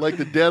 like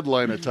the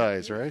deadline of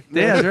ties, right?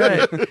 Yeah,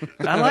 that's right.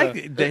 I like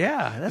it.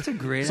 Yeah, that's a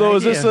great So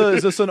idea.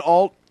 is this an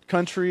alt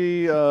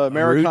country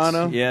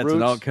Americana? Roots? Yeah, it's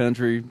an alt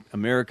country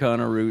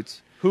Americana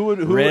roots. Who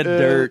Red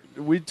Dirt.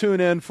 We tune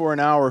in for an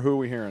hour. Who are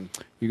we hearing?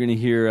 You're going to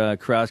hear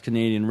Cross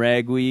Canadian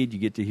Ragweed. You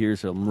get to hear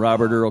some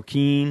Robert Earl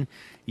Keen.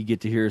 You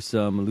get to hear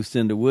some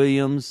Lucinda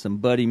Williams, some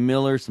Buddy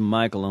Miller, some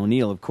Michael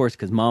O'Neill, of course,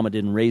 because Mama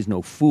didn't raise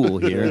no fool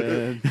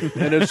here.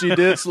 And if she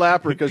did,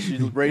 slap her because she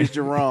raised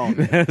you wrong.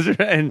 That's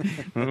right.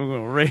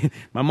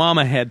 My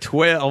mama had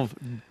 12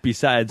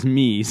 besides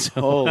me.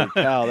 So. Holy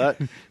cow!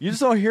 You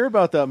just don't hear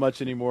about that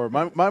much anymore.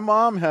 My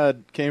mom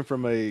came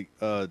from a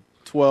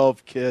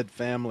 12-kid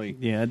family.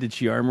 Yeah, did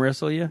she arm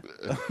wrestle you?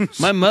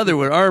 My mother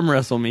would arm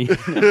wrestle me.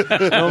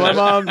 No,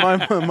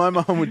 my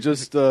mom would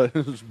just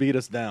beat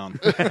us down.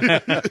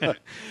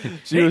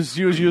 She was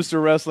used to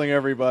wrestling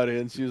everybody,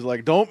 and she was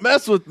like, "Don't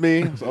mess with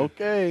me." I was,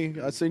 okay,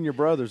 I seen your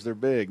brothers; they're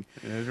big.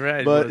 That's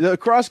right. But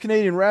Cross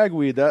Canadian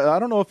Ragweed, I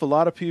don't know if a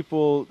lot of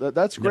people.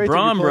 That's great. The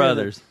Braun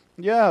brothers.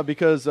 Yeah,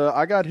 because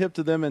I got hip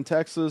to them in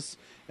Texas.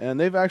 And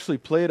they've actually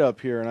played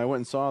up here, and I went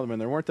and saw them, and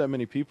there weren't that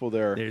many people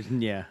there.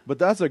 Yeah. But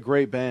that's a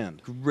great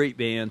band. Great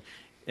band.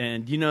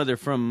 And you know they're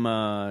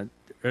from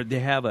they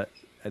have a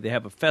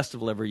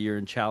festival every year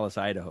in Chalice,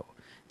 Idaho.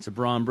 It's a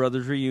Braun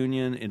Brothers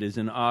reunion. It is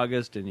in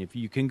August, and if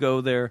you can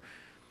go there,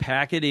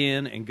 pack it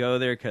in and go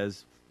there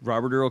because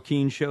Robert Earl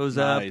Keen shows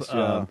nice,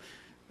 up.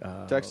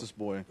 Yeah. Texas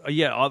boy.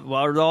 Yeah,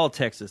 all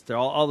Texas. They're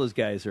all those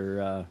guys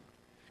are.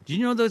 Do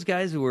you know those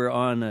guys who were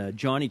on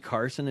Johnny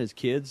Carson as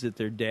kids? That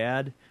their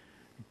dad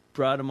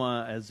brought them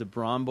on as the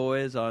Braun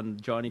Boys on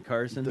Johnny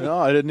Carson. No,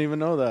 I didn't even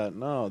know that.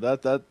 No,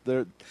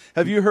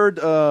 have you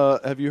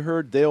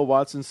heard Dale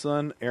Watson's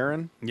son,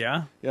 Aaron?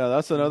 Yeah, yeah,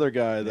 that's another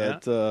guy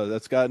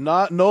that's got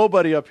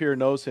nobody up here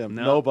knows him.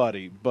 No.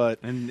 Nobody,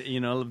 but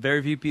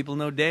very few people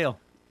know Dale.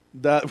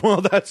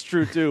 That's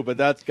true too. But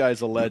that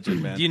guy's a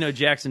legend, man. Do you know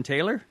Jackson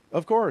Taylor?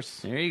 Of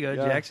course. There you go.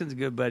 Yeah. Jackson's a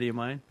good buddy of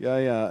mine. Yeah,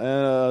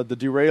 and the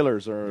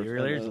Derailers are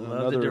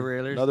love the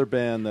Derailers. Another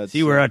band that's.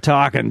 See, we're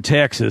talking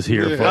Texas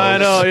here, folks. I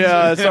know.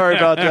 Yeah, sorry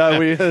about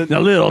that. The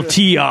little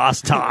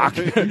Tios talk.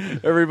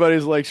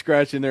 Everybody's like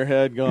scratching their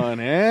head, going,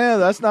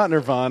 that's not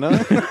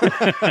Nirvana."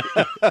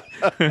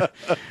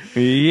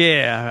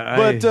 Yeah.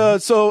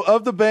 But so,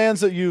 of the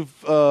bands that you've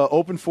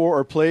opened for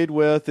or played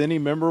with, any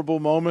memorable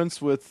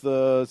moments with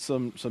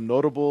some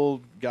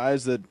notable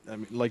guys that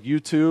like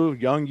U2,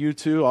 young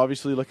U2?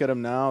 Obviously, look at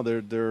them now;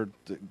 they're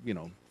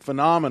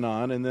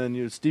phenomenon. And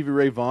then Stevie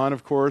Ray Vaughan,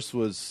 of course,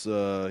 was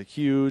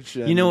huge.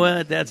 And you know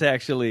what? That's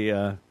actually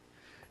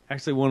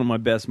Actually, one of my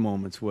best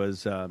moments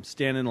was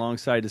standing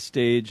alongside the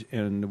stage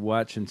and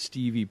watching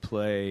Stevie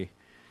play,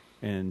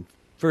 and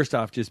first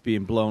off, just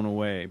being blown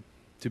away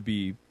to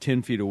be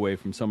 10 feet away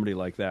from somebody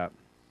like that.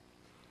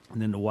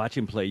 And then to watch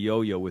him play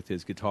yo-yo with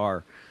his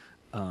guitar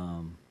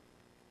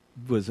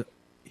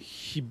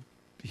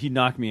he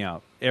knocked me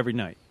out every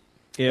night.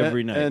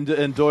 Every night.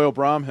 And Doyle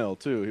Bromhill,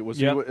 too. He was,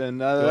 Yep. a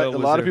Doyle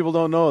was lot of there. people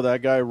don't know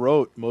that guy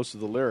wrote most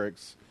of the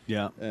lyrics.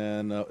 Yeah.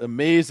 And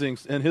amazing.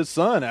 And his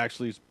son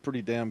actually is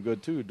pretty damn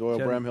good, too, Doyle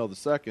Chad-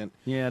 Bramhill II.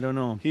 Yeah, I don't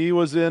know. He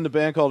was in a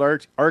band called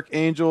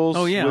Archangels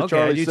Oh, yeah, with okay,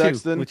 Charlie I do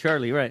Sexton. too. With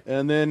Charlie, right.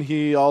 And then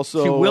he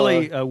also... See,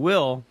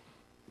 Will,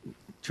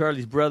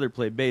 Charlie's brother,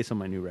 played bass on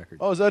my new record.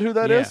 Oh, is that who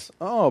that is?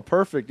 Yeah. Oh,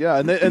 perfect. Yeah,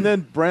 and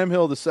then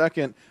Bramhill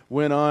II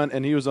went on,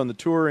 and he was on the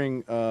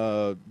touring,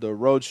 the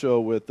road show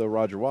with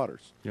Roger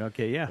Waters.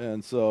 Okay, yeah.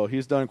 And so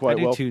he's done I quite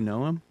do well. too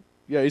know him.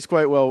 Yeah, he's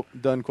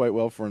done quite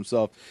well for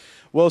himself.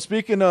 Well,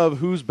 speaking of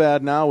Who's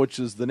Bad Now, which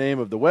is the name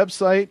of the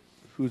website,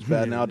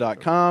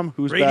 who'sbadnow.com,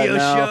 Who's Radio Bad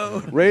Now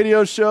show.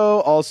 radio show,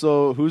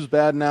 also Who's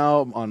Bad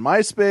Now on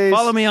MySpace.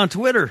 Follow me on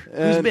Twitter. Who's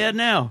And- Bad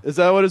Now? Is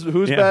that what is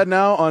Who's Yeah. Bad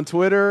Now on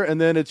Twitter, and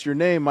then it's your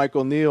name,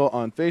 Michael Neal,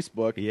 on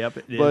Facebook. Yep,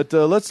 it is. But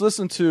let's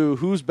listen to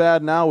Who's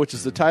Bad Now, which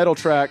is the title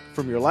track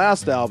from your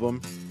last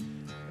album.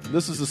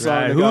 This is the song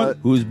Right. that got...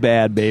 Who's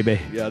Bad, baby?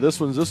 Yeah,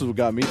 this is what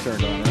got me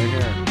turned on right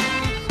here.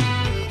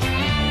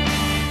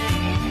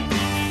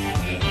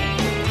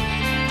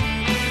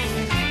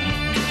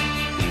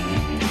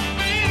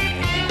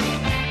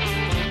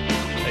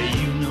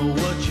 You know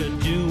what you're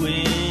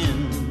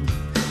doing.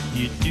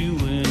 You're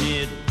doing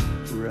it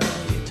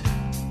right.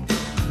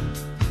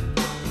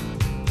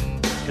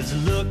 'Cause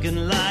looking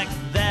like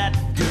that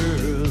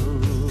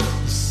girl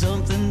is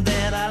something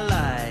that I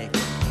like.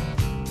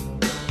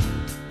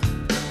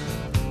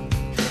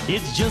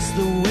 It's just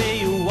the way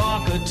you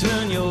walk or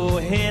turn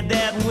your head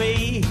that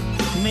way.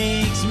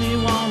 Makes me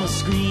wanna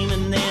scream,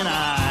 and then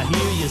I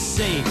hear you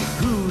say,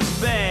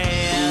 who's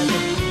bad?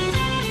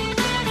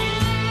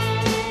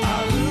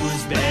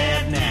 Who's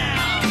bad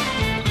now?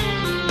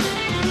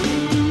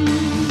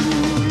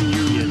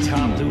 You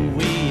top the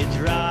way it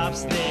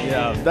drops there.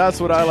 Yeah, that's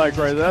what I like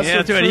right there.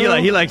 That's what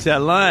he likes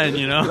that line,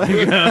 you know.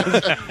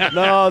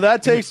 No,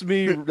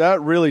 that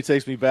really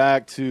takes me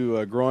back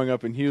to growing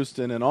up in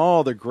Houston and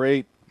all the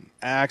great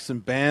acts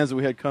and bands that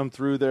we had come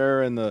through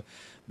there, and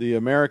the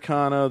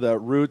Americana, that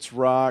roots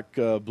rock,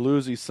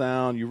 bluesy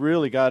sound. You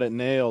really got it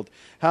nailed.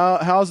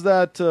 How's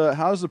that?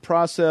 How's the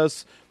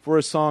process for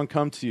a song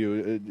come to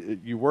you?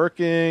 You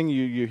working?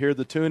 You hear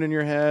the tune in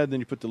your head, then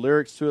you put the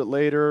lyrics to it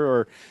later,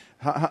 or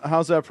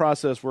how's that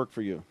process work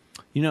for you?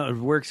 You know, it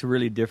works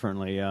really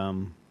differently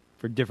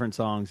for different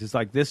songs. It's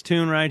like this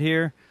tune right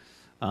here.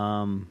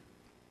 I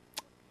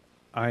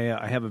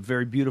have a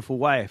very beautiful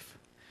wife,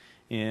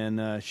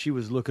 and she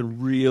was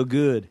looking real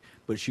good,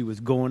 but she was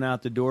going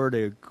out the door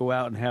to go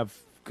out and have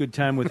good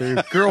time with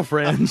her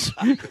girlfriends.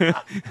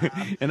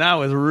 And I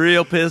was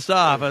real pissed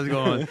off. I was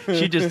going,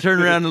 she just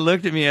turned around and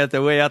looked at me at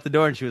the way out the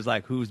door, and she was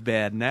like, who's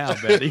bad now,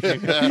 Betty?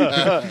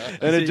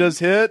 And it just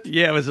hit?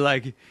 Yeah, it was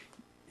like,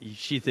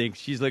 she's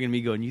looking at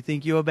me going, you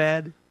think you're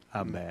bad?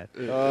 I'm bad.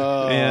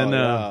 Oh, And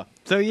yeah.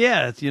 so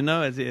yeah, it's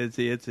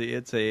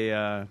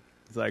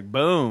like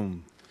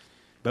boom.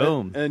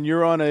 And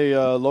you're on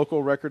a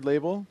local record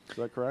label, is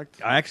that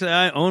correct?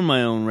 I own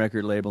my own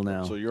record label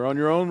now. So you're on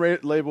your own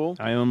label,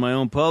 I own my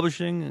own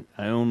publishing.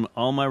 I own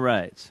all my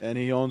rights. and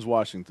he owns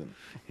Washington.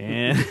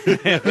 And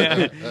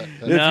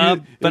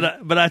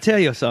but I tell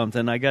you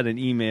something. I got an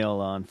email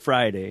on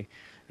Friday,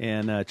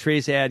 and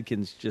Trace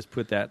Adkins just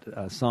put that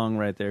song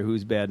right there,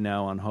 "Who's Bad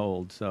Now," on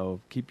hold. So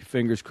keep your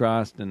fingers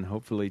crossed, and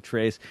hopefully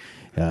Trace,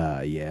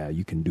 yeah,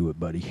 you can do it,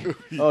 buddy.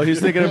 Oh, he's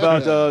thinking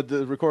about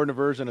recording a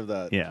version of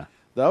that. Yeah,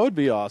 That would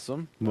be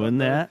awesome. wouldn't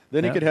that?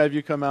 Then he Yeah. could have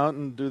you come out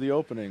and do the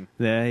opening.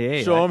 Yeah,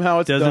 hey, Show him how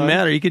it's doesn't done.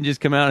 matter. You can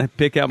just come out and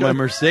pick out my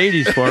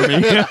Mercedes for me.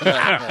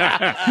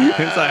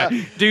 It's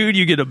like, dude,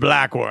 you get a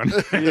black one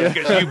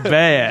because you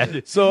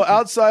bad. So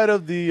outside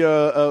of the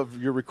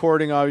of your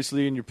recording,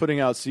 obviously, and you're putting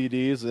out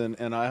CDs,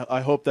 and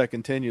I hope that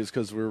continues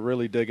because we're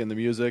really digging the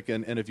music.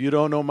 And if you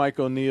don't know Mike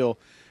O'Neill,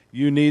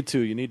 you need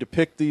to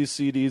pick these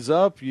CDs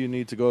up. You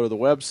need to go to the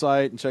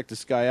website and check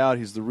this guy out.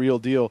 He's the real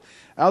deal.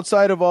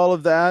 Outside of all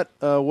of that,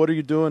 what are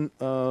you doing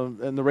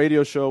in the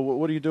radio show?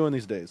 What are you doing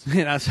these days?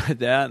 And outside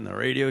that, and the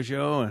radio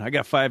show, and I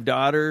got 5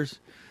 daughters.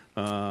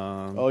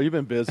 Oh, you've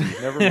been busy.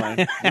 Never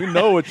mind. We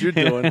know what you're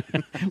doing.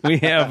 we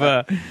have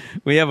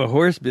a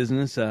horse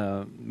business.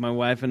 My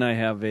wife and I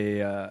have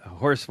a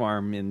horse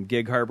farm in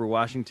Gig Harbor,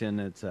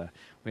 Washington.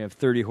 We have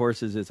 30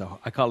 horses.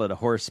 I call it a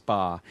horse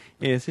spa.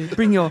 Yes,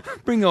 bring your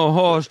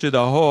horse to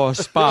the horse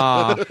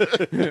spa.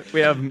 We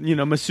have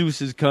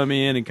masseuses come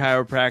in and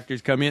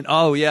chiropractors come in.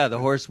 Oh yeah, the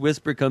horse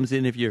whisperer comes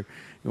in if you're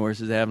The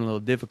horse is having a little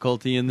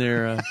difficulty in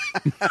there.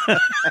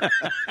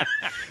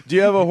 Do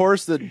you have a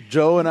horse that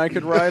Joe and I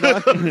could ride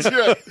on?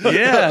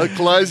 Yeah. A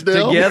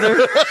Clydesdale?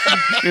 Together.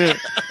 Yeah.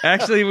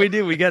 Actually, we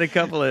do. We got a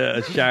couple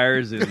of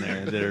Shires in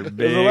there that are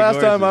big. The last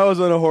time I was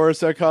on a horse,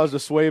 that caused a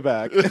sway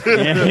back.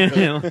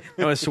 It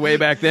was sway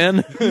back then.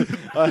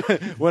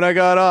 When I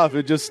got off,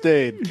 it just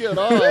stayed. Get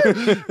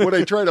off. When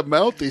I try to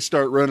mount, they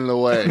start running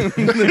away.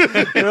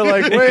 They're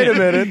like, wait a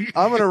minute,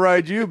 I'm going to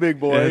ride you, big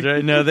boy. That's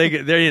right. No,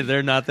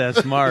 they're not that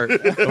smart.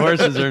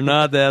 Horses are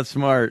not that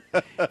smart.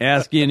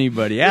 Ask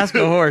anybody. Ask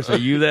a horse. Are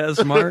you that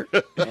smart?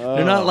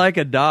 They're not like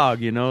a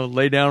dog.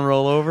 Lay down,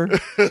 roll over.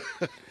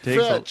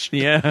 Fetch.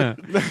 Yeah.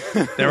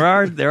 There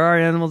are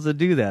animals that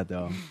do that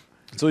though.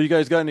 So you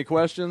guys got any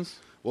questions?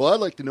 Well, I'd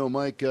like to know,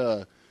 Mike,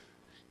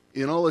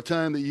 in all the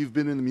time that you've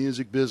been in the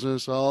music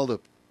business, all the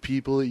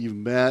people that you've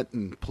met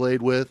and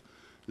played with,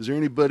 is there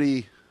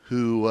anybody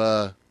who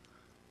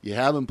you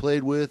haven't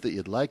played with that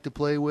you'd like to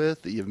play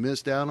with that you've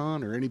missed out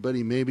on, or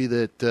anybody maybe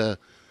that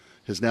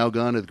has now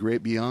gone to the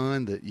great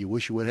beyond that you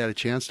wish you would have had a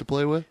chance to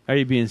play with? Are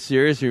you being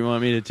serious, or you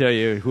want me to tell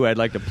you who I'd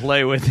like to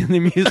play with in the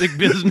music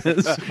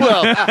business?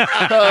 Well,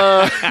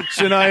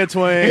 Shania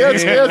Twain.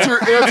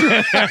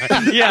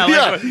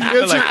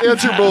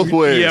 Answer both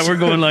ways. Yeah,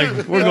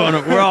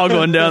 we're all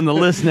going down the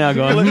list now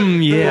going,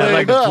 I'd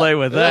like to play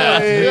with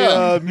that.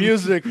 Play,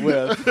 music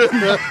with.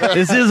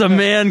 This is a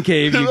man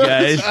cave, you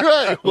guys. That's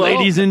right. Well,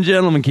 Ladies and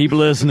gentlemen, keep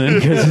listening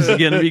because it's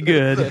going to be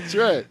good. that's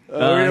right.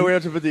 We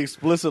have to put the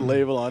explicit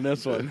label on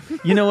this one.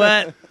 You know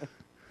what?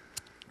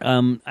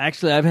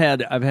 Actually, I've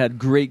had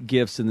great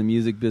gifts in the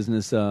music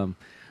business.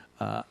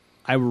 I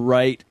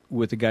write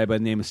with a guy by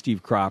the name of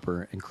Steve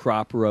Cropper, and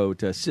Crop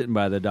wrote "Sitting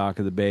by the Dock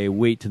of the Bay,"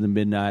 "Wait to the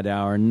Midnight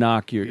Hour,"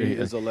 "Knock Your." He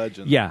is a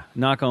legend. Yeah,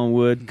 "Knock on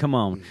Wood." Come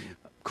on.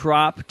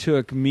 Crop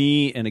took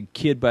me and a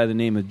kid by the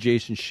name of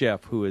Jason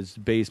Sheff, who is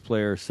bass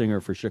player,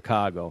 singer for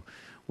Chicago,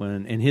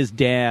 and his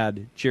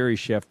dad, Jerry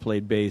Sheff,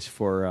 played bass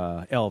for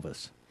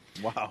Elvis.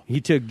 Wow.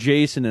 He took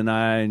Jason and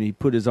I, and he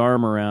put his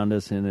arm around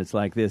us, and it's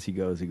like this. He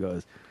goes, you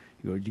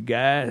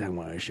guys, I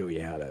want to show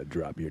you how to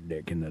drop your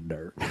dick in the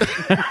dirt.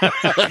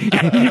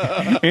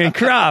 And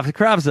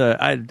Crop's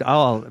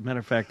matter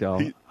of fact,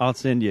 I'll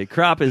send you.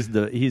 Crop is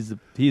he's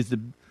the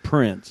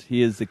prince.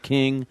 He is the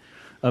king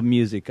of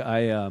music.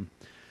 I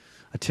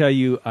tell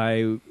you,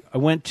 I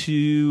went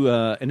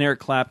to an Eric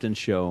Clapton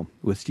show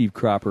with Steve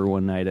Cropper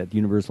one night at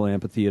Universal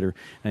Amphitheater,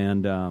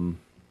 and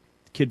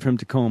kid from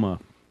Tacoma.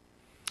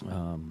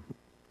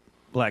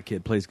 Black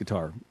kid plays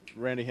guitar.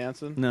 Randy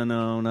Hansen? No,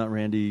 not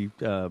Randy.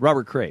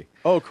 Robert Cray.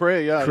 Oh,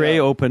 Cray, yeah. Cray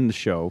yeah. opened the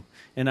show,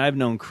 and I've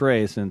known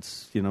Cray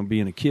since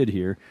being a kid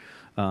here.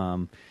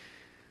 And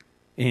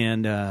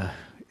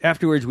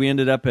afterwards, we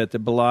ended up at the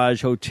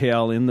Bellage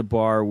Hotel in the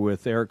bar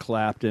with Eric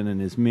Clapton and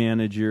his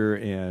manager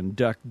and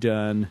Duck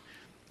Dunn.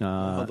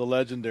 The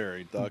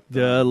legendary Duck.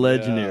 The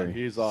legendary. Yeah,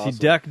 he's awesome. See,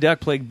 Duck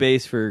played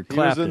bass for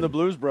Clapton. He was in the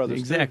Blues Brothers,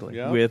 exactly, too.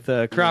 Yeah. with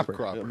Cropper.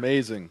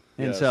 Amazing.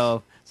 And yes.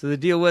 so the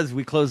deal was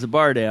we closed the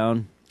bar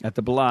down at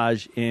the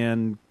Bellage,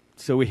 and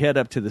so we head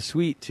up to the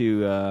suite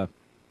to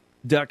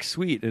Duck's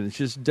suite, and it's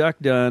just Duck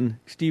Dunn,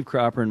 Steve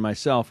Cropper, and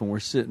myself, and we're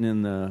sitting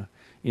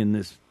in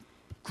this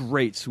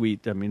great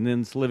suite. I mean, in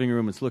this living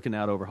room, it's looking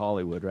out over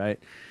Hollywood, right?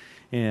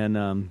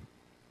 And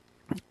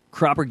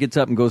Cropper gets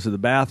up and goes to the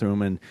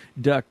bathroom, and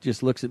Duck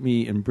just looks at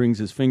me and brings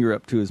his finger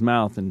up to his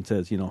mouth and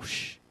says,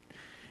 shh.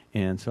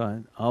 And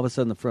so all of a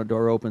sudden the front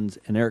door opens,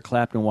 and Eric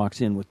Clapton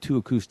walks in with 2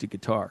 acoustic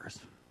guitars.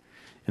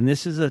 And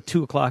this is at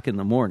 2 o'clock in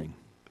the morning.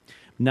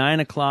 9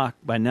 o'clock,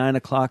 by 9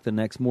 o'clock the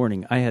next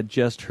morning, I had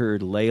just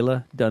heard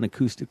Layla done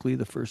acoustically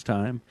the first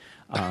time.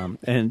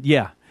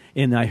 And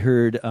I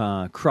heard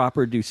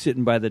Cropper do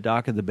Sitting by the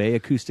Dock of the Bay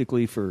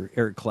acoustically for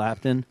Eric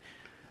Clapton.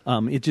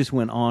 It just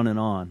went on and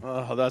on.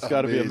 Oh, that's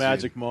got to be a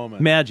magic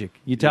moment. Magic.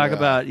 You talk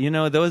about,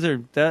 those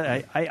are,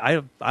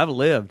 I've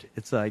lived.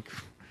 It's like,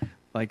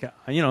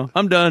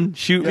 I'm done.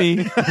 Shoot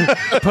me.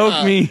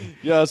 Poke me.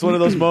 Yeah, it's one of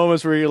those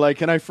moments where you're like,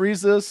 can I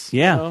freeze this?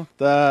 Yeah.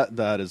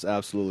 That is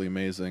absolutely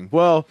amazing.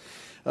 Well,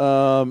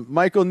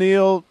 Michael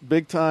Neal,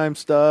 big time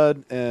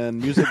stud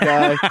and music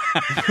guy.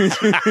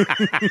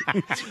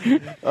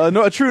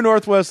 A true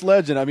Northwest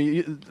legend. I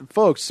mean,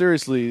 folks,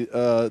 seriously,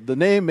 the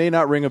name may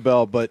not ring a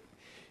bell, but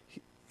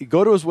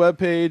go to his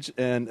webpage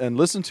and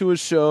listen to his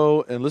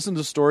show and listen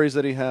to stories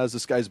that he has.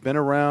 This guy's been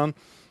around,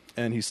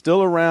 and he's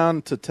still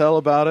around to tell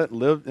about it.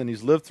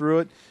 He's lived through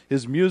it.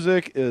 His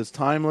music is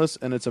timeless,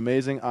 and it's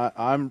amazing.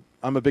 I'm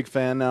a big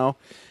fan now.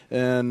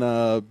 And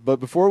but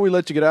before we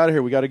let you get out of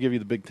here, we got to give you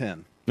the Big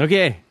Ten.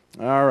 Okay.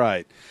 All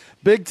right,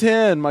 Big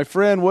Ten, my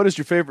friend. What is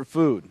your favorite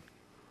food?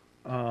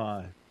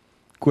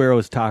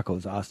 Guero's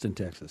Tacos, Austin,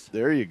 Texas.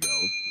 There you go.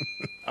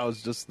 I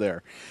was just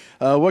there.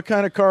 What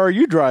kind of car are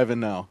you driving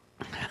now?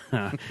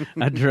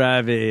 I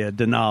drive a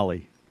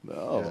Denali.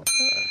 Oh, yeah.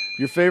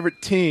 Your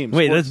favorite team?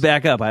 Wait, let's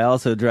back up. I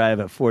also drive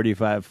a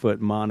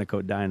 45-foot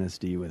Monaco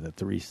Dynasty with a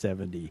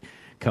 370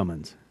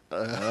 Cummins.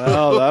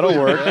 Oh, that'll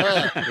work.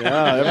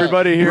 Yeah,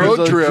 everybody here.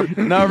 Road trip.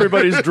 Now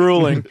everybody's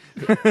drooling.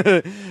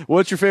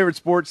 What's your favorite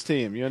sports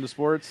team? You into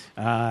sports?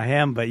 I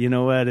am, but you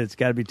know what? It's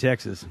got to be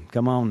Texas.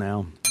 Come on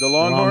now. The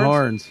Longhorns?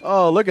 Longhorns.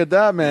 Oh, look at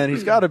that, man.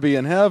 He's got to be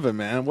in heaven,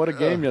 man. What a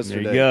game There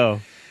yesterday. you go.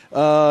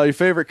 Your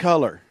favorite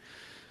color?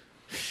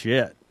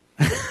 Shit.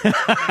 Hey,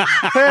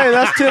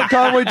 that's Tim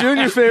Conway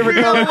Jr.'s favorite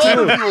color, A lot of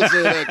too. people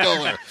say that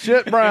color.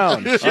 Shit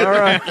brown. All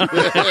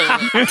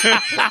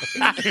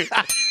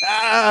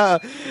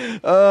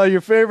right. Your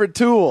favorite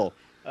tool?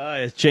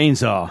 It's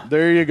chainsaw.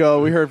 There you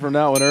go. We heard from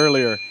that one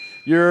earlier.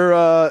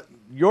 Your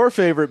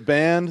favorite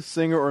band,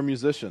 singer, or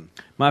musician?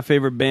 My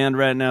favorite band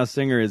right now,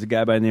 singer, is a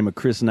guy by the name of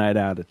Chris Knight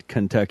out of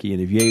Kentucky.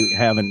 And if you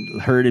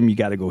haven't heard him, you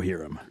got to go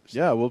hear him.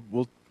 Yeah,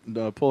 we'll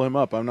pull him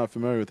up. I'm not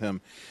familiar with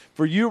him.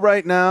 For you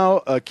right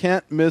now, a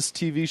can't miss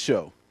TV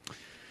show.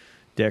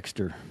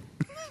 Dexter.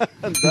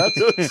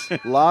 That's a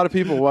lot of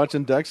people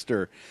watching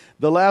Dexter.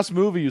 The last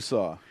movie you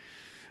saw?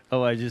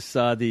 Oh, I just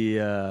saw I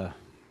just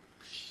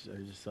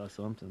saw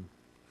something.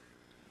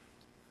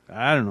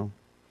 I don't know.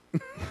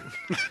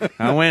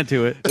 I went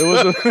to it.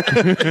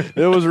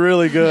 It was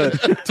really good.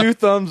 2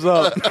 thumbs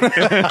up.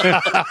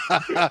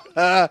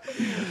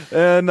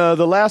 And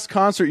the last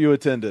concert you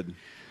attended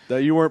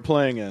that you weren't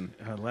playing in?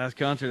 Last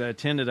concert I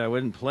attended, I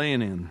wasn't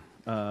playing in.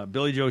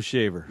 Billy Joe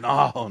Shaver.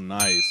 Oh,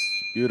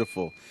 nice.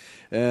 Beautiful.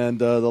 And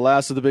the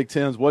last of the Big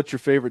Tens, what's your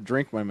favorite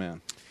drink, my man?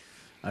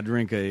 I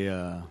drink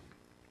a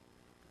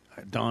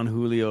Don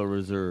Julio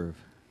Reserve.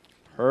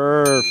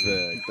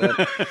 Perfect.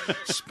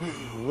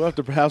 We'll have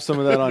to have some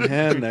of that on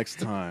hand next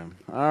time.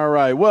 All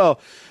right. Well,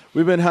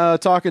 we've been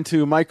talking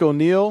to Mike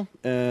O'Neill,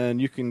 and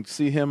you can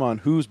see him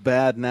on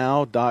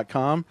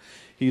who'sbadnow.com.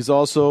 He's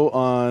also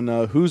on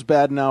Who's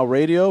Bad Now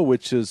Radio,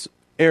 which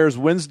airs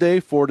Wednesday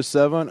 4 to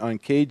 7 on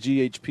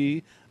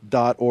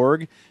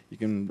kghp.org. You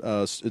can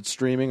it's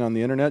streaming on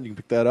the internet. You can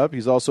pick that up.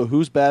 He's also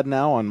Who's Bad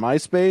Now on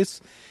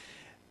MySpace,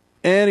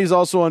 and he's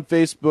also on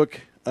Facebook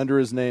under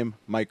his name,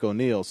 Mike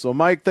O'Neill. So,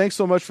 Mike, thanks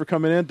so much for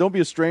coming in. Don't be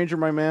a stranger,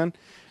 my man.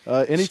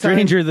 Anytime,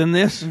 stranger than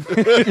this?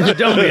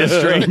 Don't be a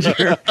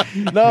stranger.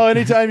 No,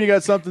 anytime you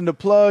got something to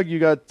plug, you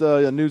got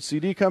a new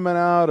CD coming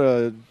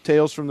out,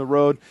 Tales from the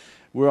Road,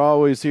 we're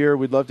always here.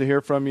 We'd love to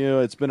hear from you.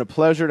 It's been a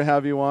pleasure to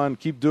have you on.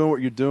 Keep doing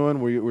what you're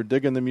doing. We're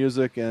digging the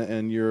music,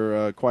 and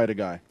you're quite a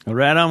guy.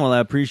 Right on. Well, I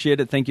appreciate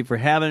it. Thank you for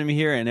having me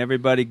here. And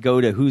everybody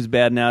go to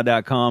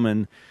who'sbadnow.com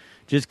and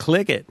just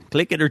click it.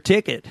 Click it or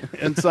tick it.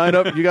 And sign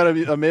up. You got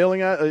a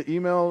mailing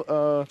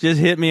email? Just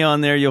hit me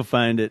on there. You'll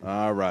find it.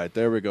 All right.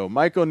 There we go.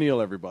 Mike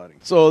O'Neill, everybody.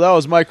 So that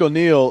was Mike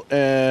O'Neill,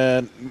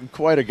 and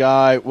quite a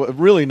guy. A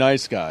really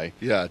nice guy.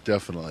 Yeah,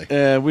 definitely.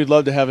 And we'd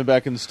love to have him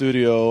back in the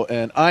studio.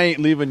 And I Ain't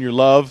Leaving Your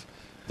Love,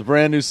 the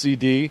brand new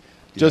CD,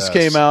 just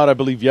Yes. came out, I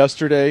believe,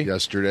 yesterday.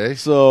 Yesterday.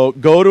 So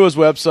go to his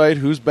website,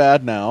 Who's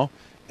Bad Now,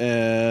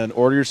 and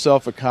order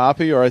yourself a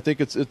copy. Or I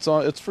think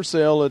it's for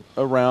sale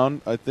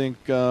around. I think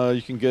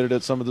you can get it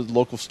at some of the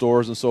local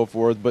stores and so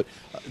forth. But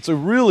it's a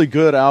really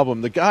good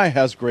album. The guy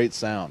has great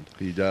sound.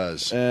 He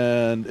does.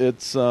 And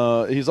it's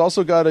he's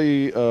also got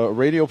a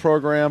radio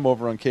program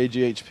over on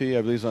KGHP.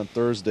 I believe it's on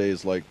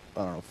Thursdays, like,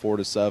 I don't know, 4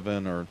 to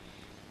 7 or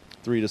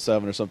 3 to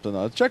 7 or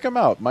something. Check him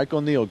out. Mike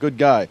O'Neill, good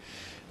guy.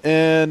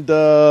 And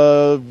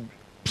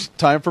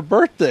time for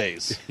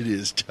birthdays. It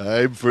is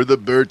time for the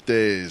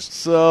birthdays.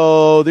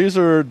 So these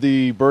are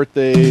the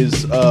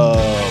birthdays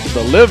of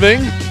the living.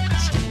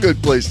 It's a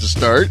good place to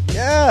start.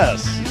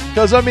 Yes.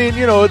 Because, I mean,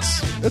 you know,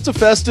 it's a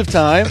festive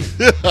time.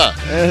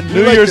 And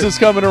New like Year's it. is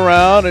coming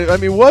around. I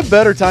mean, what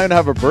better time to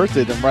have a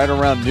birthday than right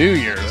around New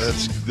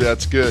Year's?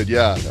 That's good,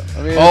 yeah.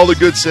 I mean, all the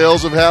good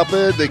sales have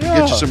happened. They can get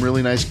Yeah. you some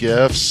really nice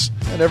gifts.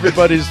 And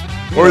everybody's,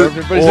 Or-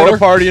 everybody's in or- a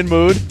partying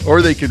mood.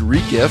 Or they can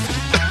re-gift.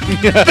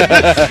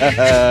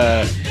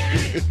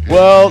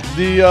 Well,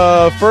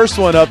 the first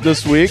one up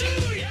this week,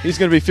 he's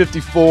going to be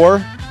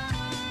 54,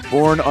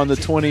 born on the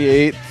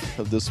 28th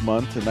of this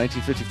month in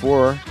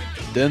 1954,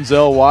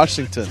 Denzel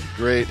Washington.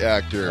 Great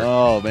actor.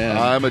 Oh, man.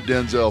 I'm a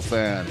Denzel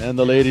fan. And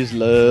the ladies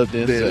love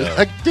Denzel.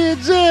 Like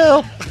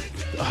Denzel.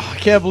 I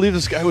can't believe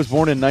this guy was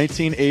born in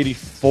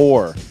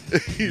 1984.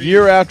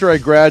 Year after I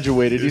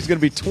graduated. He's going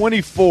to be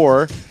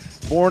 24,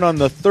 born on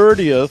the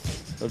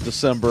 30th of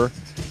December.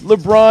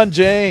 LeBron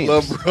James.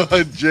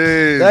 LeBron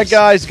James. That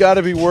guy's got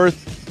to be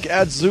worth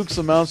gadzooks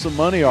amounts of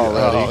money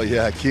already. Oh,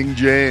 yeah, King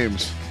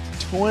James.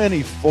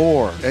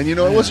 24. And, you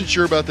know, I Man. wasn't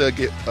sure about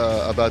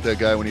that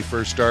guy when he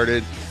first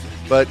started.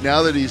 But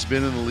now that he's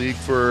been in the league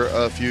for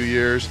a few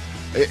years,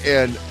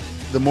 and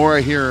the more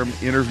I hear him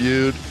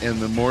interviewed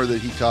and the more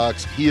that he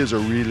talks, he is a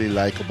really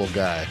likable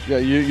guy. Yeah,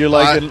 you're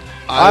like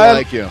I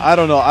like him. I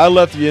don't know. I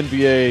left the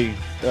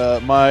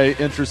NBA. My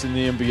interest in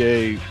the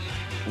NBA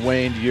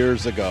waned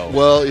years ago.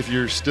 Well, if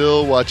you're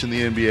still watching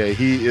the NBA,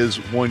 he is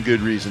one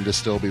good reason to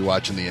still be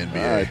watching the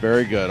NBA. All right,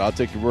 very good. I'll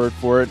take your word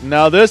for it.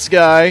 Now, this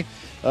guy,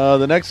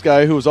 the next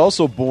guy, who was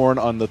also born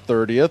on the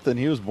 30th, and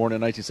he was born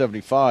in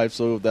 1975,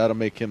 so that'll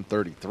make him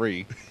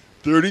 33.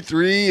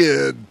 33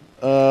 and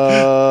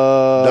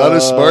Not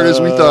as smart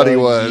as we thought he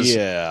was.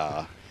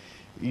 Yeah.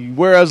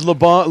 Whereas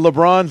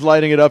LeBron's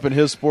lighting it up in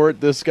his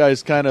sport, this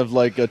guy's kind of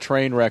like a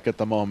train wreck at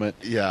the moment.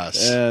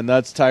 Yes. And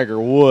that's Tiger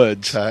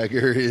Woods.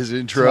 Tiger is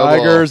in trouble.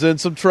 Tiger's in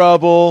some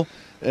trouble,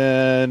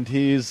 and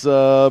he's.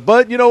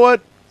 But you know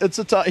what?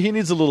 He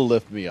needs a little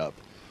lift me up.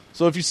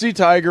 So if you see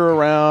Tiger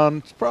around,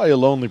 it's probably a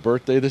lonely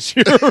birthday this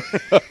year.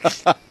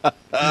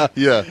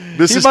 Yeah,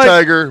 Mrs.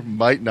 Tiger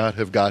might not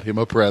have got him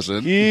a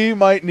present. He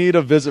might need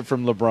a visit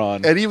from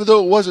LeBron. And even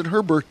though it wasn't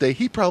her birthday,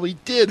 he probably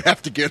did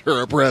have to get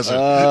her a present.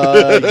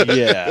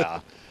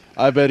 Yeah,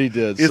 I bet he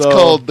did. It's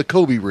called the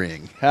Kobe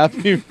ring.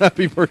 Happy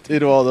birthday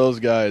to all those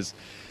guys.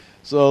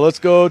 So let's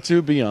go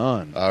to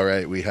Beyond. All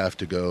right, we have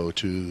to go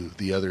to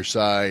the other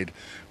side.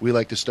 We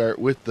like to start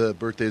with the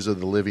birthdays of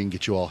the living,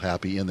 get you all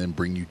happy, and then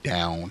bring you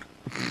down.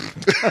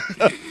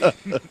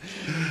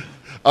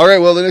 All right,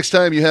 well, the next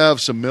time you have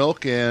some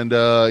milk and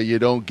you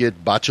don't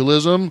get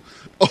botulism,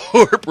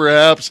 or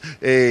perhaps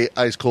a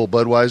ice-cold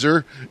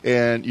Budweiser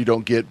and you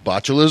don't get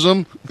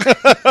botulism,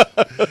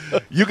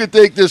 you can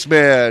thank this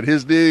man.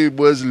 His name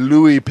was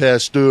Louis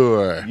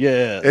Pasteur.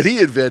 Yes. And he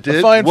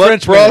invented, fine what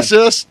French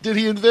process did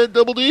he invent,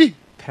 Double D?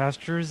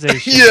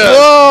 Pasteurization. Yeah.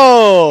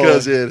 Whoa!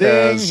 'Cause it Ding,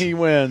 has- he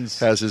wins.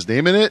 Has his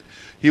name in it.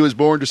 He was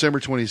born December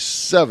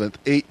 27th,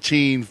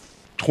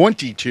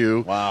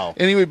 1822. Wow.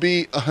 And he would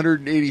be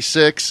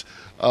 186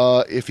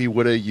 if he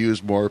would have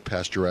used more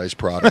pasteurized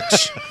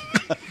products.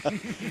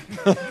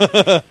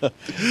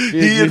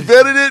 He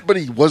invented it, but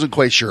he wasn't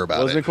quite sure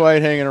about Wasn't it.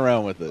 quite hanging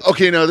around with it.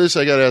 Okay, now this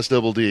I got to ask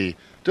Double D.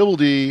 Double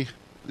D,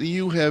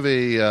 you have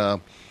a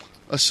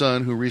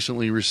son who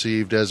recently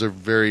received as a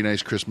very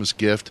nice Christmas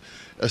gift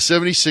a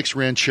 76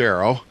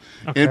 Ranchero.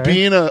 Okay. And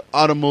being an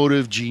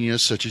automotive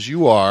genius such as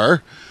you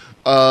are,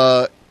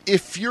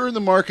 if you're in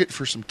the market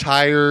for some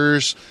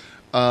tires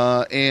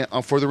and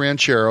for the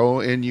Ranchero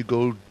and you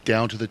go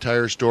down to the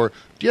tire store,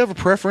 do you have a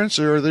preference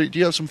or do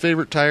you have some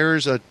favorite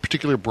tires,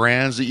 particular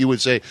brands that you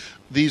would say,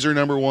 these are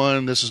number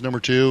one, this is number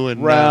two?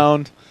 And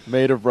Round,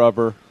 made of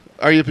rubber.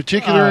 Are you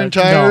particular in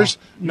tires?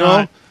 No,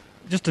 not-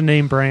 just a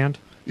name brand.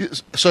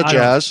 Such I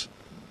don't- as?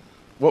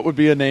 What would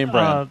be a name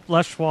brand?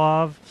 Les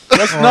Schwab.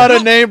 That's not a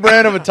name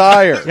brand of a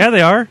tire. Yeah,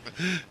 they are.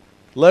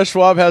 Les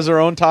Schwab has their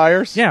own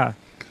tires? Yeah.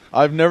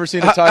 I've never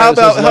seen a tire How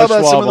that says about Les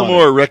Schwab some of the on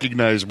more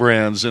recognized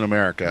brands in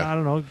America? I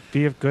don't know.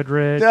 BF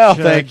Goodrich. No,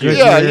 thank you.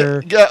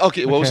 Goodyear. Yeah.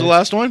 Okay, what was the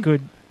last one?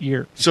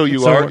 Goodyear. So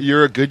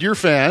you're a Goodyear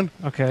fan.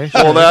 Okay.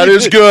 Well, that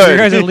is You good.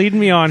 guys are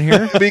leading me on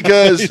here.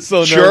 Because He's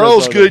so nervous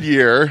Charles over it.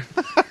 Goodyear,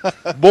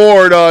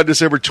 born on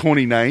December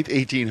 29th,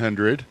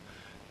 1800,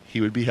 he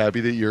would be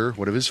happy that you're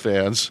one of his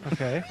fans.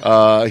 Okay. He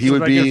So would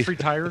do I be. get free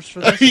tires for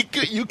this?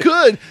 You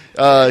could.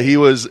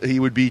 He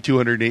would be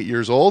 208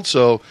 years old.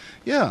 So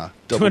yeah,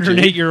 double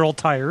 208-year-old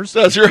tires.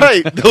 That's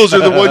right. Those are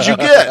the ones you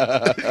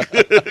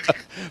get.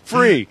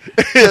 Free.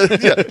 Yeah,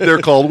 they're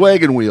called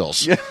wagon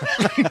wheels. With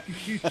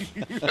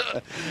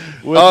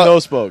no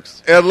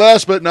spokes. And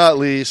last but not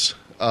least,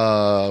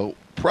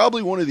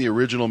 probably one of the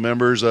original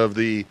members of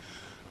the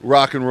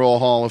Rock and Roll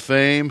Hall of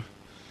Fame,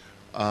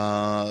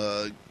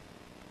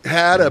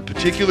 had a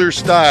particular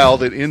style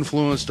that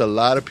influenced a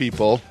lot of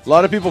people. A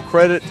lot of people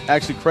credit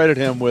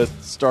him with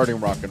starting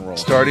rock and roll.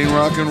 Starting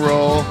rock and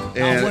roll,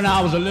 and When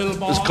I was a little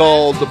boy, it's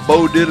called the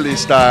Bo Diddley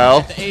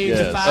style,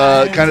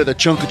 Yes. kind of the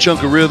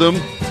chunka rhythm.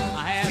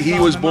 He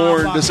was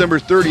born December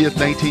 30th,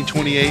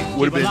 1928,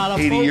 would have been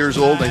 80 years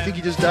old. I think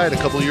he just died a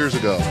couple of years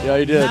ago. Yeah,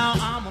 he did.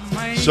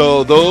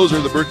 So those are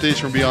the birthdays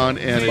from Beyond,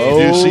 and if you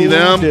do see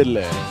them,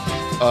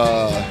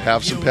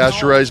 have some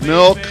pasteurized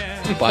milk,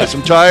 buy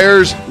some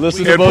tires,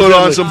 Listen to and Bo put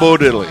on Diddley. some Bo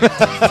Diddley.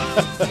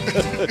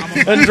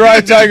 And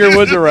drive Tiger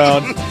Woods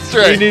around.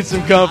 right. He needs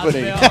some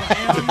company.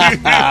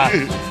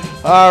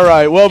 All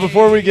right. Well,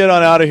 before we get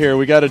on out of here,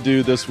 we got to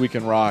do This Week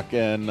in Rock,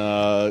 and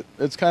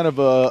it's kind of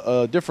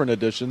a different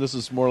edition. This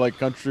is more like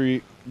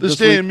country. This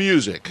day in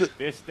music.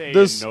 This day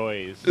This- in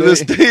noise.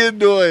 This day in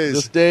noise.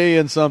 This day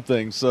in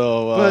something.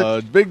 So,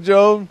 But Big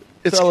Joe,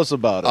 it's- tell us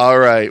about it. All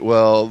right.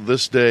 Well,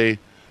 this day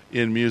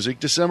in music,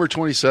 December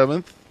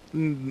 27th,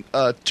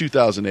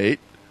 2008.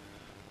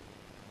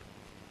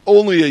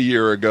 Only a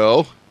year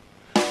ago.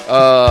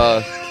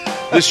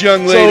 This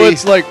young lady. So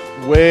it's like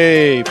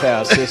way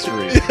past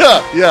history.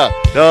 yeah.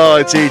 Oh,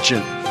 it's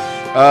ancient.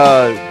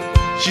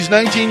 She's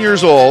 19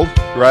 years old,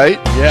 right?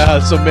 Yeah,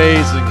 it's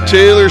amazing. Man.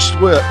 Taylor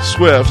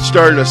Swift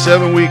started a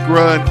 7-week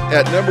run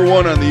at number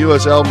one on the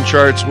U.S. album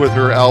charts with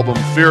her album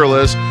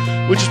Fearless,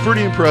 which is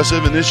pretty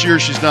impressive. And this year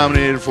she's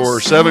nominated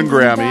for 7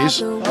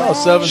 Grammys. Oh,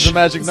 seven's a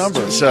magic number.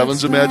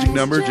 7's a magic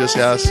number. Just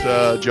asked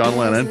John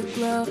Lennon.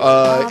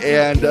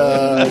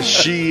 And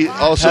she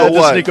also Had the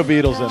won. sneak of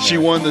Beatles in there. She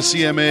won the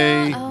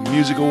CMA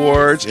Music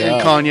Awards, Yeah.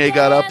 and Kanye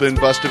got up and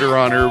busted her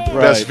on her Right,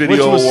 Best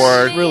Video which was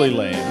Award. really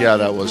lame. Yeah,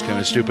 that was kind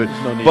of stupid.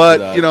 no need for But,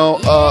 that. you know,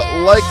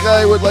 like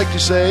I would like to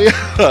say,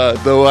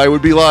 though I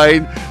would be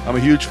lying, I'm a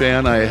huge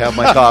fan. I have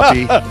my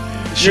copy.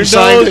 She Your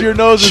signed nose, it. your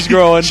nose is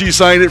growing. She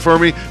signed it for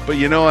me. But,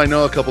 you know, I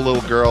know a couple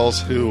little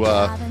girls who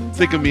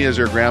think of me as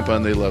their grandpa,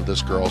 and they love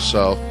this girl.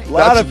 So A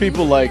lot of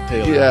people like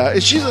Taylor. Yeah,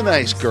 she's a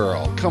nice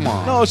girl. Come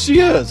on. No, she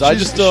is. I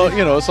She's- just don't,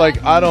 it's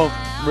like I don't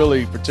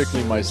really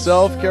particularly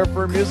myself care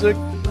for her music.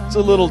 It's a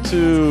little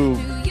too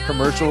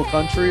commercial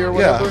country or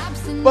Yeah.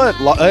 whatever. But,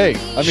 hey,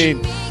 I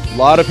mean, a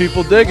lot of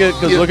people dig it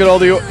because Yeah. look at all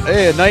the,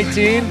 hey, at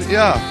 19,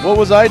 Yeah, what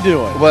was I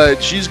doing?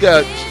 but she's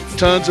got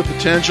tons of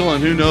potential,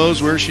 and who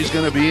knows where she's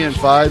going to be in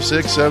 5,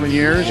 6, 7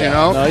 years. You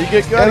know. No,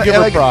 gotta give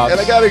her props.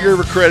 And I got to give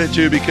her credit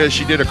too because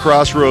she did a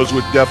Crossroads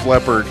with Def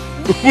Leppard,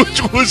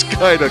 which was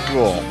kind of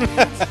cool.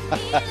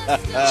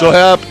 So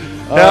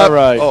All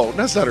right. Oh,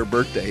 that's not her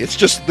birthday. It's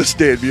just this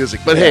day in music.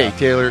 But hey,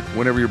 Taylor,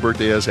 whenever your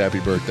birthday is, happy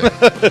birthday.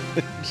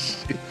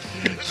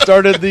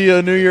 Started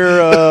the New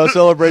Year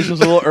celebrations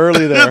a little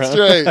early there. That's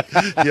huh?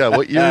 right. Yeah,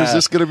 what year is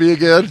this going to be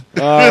again?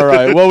 All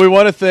right. Well, we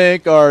want to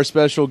thank our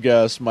special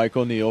guest, Mike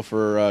O'Neill,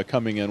 for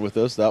coming in with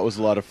us. That was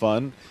a lot of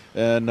fun.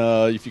 And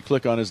if you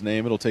click on his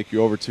name, it'll take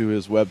you over to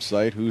his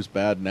website, Who's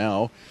Bad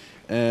Now.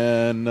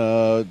 And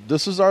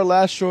this is our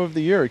last show of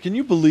the year. Can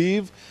you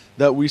believe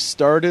that we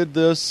started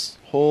this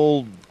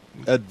whole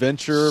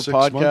adventure 6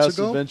 months podcast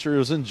ago? adventure? It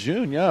was in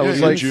June. Yeah, it Yeah, was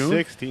in like June.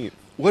 16th.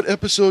 What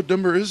episode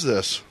number is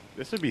this?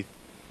 This would be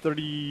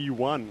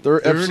 31.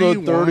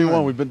 Episode 31.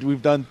 31.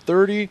 We've done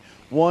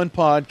 31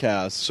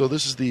 podcasts. So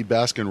this is the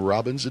Baskin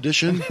Robbins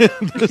edition.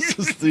 This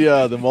is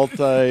the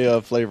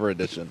multi flavor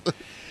edition.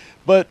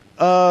 But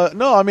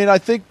no, I mean, I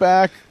think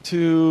back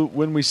to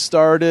when we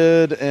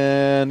started,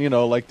 and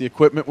like the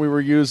equipment we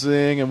were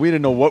using, and we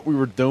didn't know what we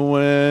were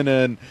doing,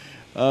 and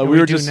And we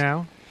were do just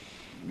now.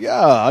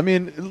 yeah. I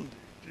mean,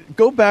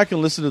 go back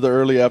and listen to the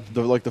early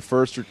the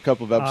first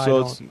couple of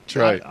episodes, That's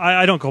right.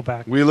 I don't go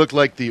back. We look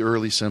like the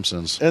early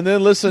Simpsons. and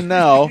then listen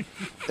now.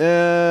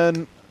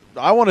 And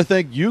I want to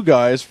thank you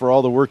guys for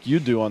all the work you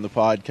do on the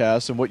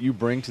podcast and what you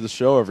bring to the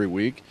show every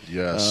week.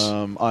 Yes.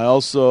 I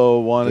also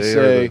want to They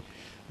are say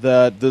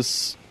that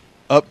this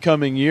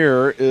upcoming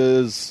year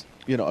is,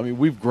 I mean,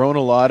 we've grown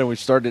a lot and we've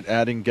started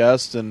adding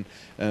guests, and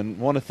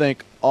want to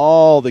thank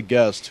all the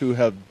guests who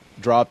have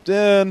dropped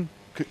in,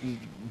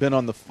 been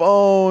on the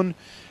phone,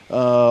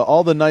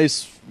 all the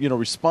nice,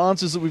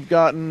 responses that we've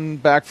gotten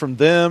back from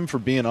them for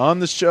being on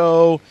the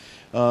show.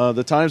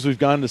 The times we've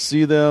gone to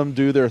see them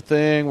do their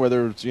thing,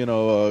 whether it's,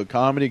 a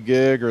comedy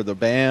gig or the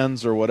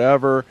bands or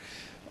whatever.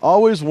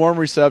 Always warm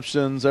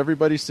receptions.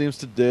 Everybody seems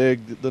to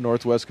dig the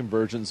Northwest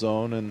Convergence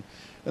Zone, and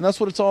that's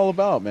what it's all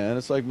about, man.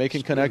 It's like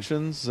making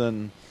connections.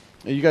 And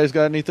you guys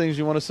got any things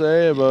you want to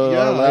say about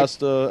our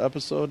last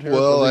episode here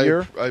Well, of the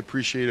year? I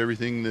appreciate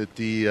everything that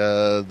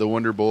the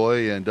Wonder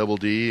Boy and Double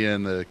D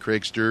and the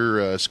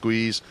Craigster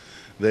Squeeze.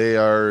 They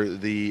are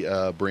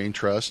the brain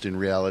trust. In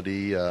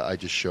reality, I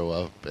just show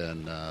up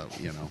and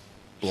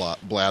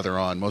blather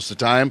on most of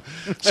the time.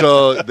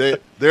 So they're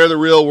the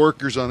real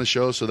workers on the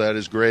show. So that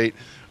is great.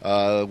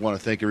 I want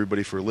to thank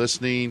everybody for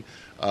listening.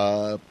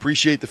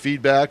 Appreciate the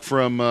feedback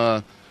from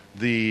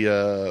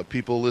the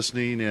people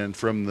listening and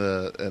from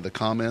the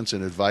comments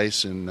and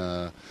advice and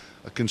a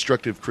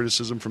constructive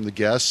criticism from the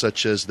guests,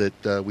 such as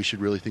that we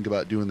should really think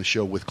about doing the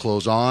show with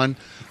clothes on,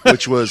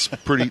 which was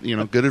pretty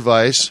good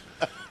advice.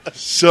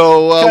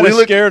 So Kind we of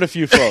scared a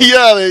few folks.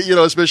 yeah,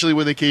 especially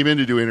when they came in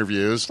to do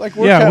interviews. Like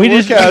we're, Yeah,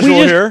 we're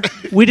casual here.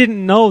 We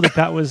didn't know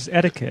that was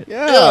etiquette.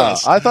 Yeah,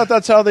 Yes. I thought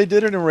that's how they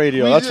did it in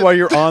radio. We That's did. why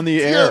you're on the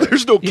Yeah, air.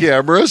 there's no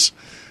cameras.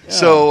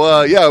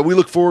 So we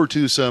look forward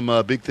to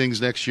some big things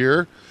next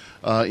year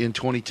in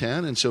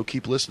 2010, and so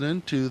keep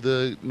listening to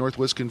the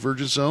Northwest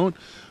Convergence Zone.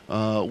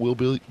 We'll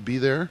be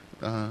there.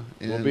 And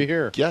We'll be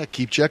here. Yeah,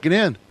 keep checking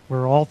in.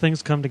 Where all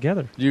things come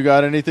together. You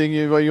got anything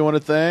you want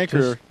to thank?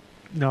 Or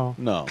No.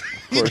 no? Of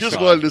He course just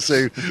not. wanted to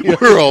say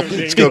we're all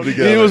things come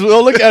together. He was.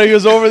 Well, look at him. He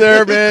was over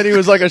there, man. He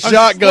was like a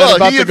shotgun Well,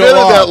 about he to invented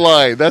go that off.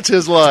 line. That's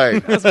his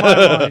line.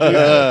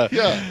 Yeah.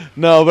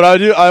 No,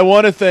 but I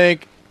want to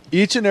thank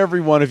each and every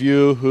one of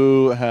you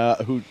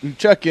who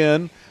check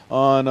in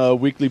on a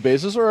weekly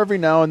basis or every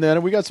now and then.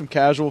 And we got some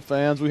casual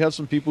fans. We have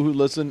some people who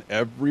listen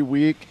every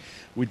week.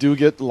 We do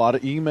get a lot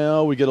of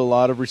email. We get a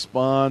lot of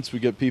response. We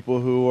get people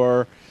who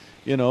are,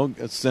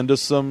 send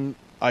us some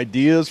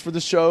ideas for the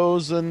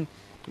shows, and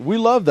we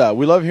love that.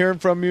 We love hearing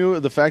from you.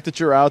 The fact that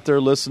you're out there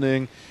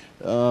listening,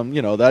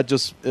 that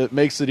just it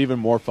makes it even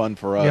more fun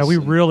for us. Yeah, we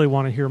And- really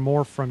want to hear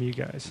more from you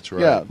guys. That's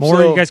right. Yeah, More,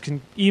 so you guys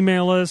can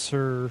email us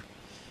or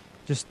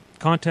just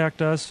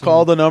contact us.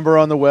 call the number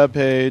on the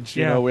webpage.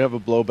 Yeah. We have a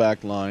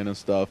blowback line and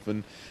stuff,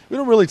 and we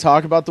don't really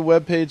talk about the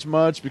webpage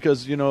much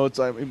because it's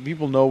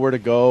people know where to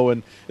go,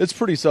 and it's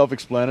pretty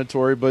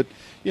self-explanatory. But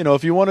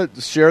if you want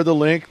to share the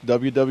link,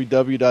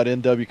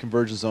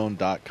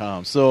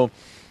 www.nwconvergenzone.com. So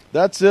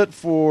that's it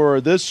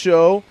for this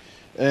show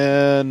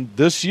and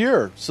this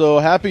year. So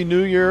happy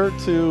New Year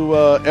to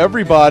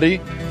everybody.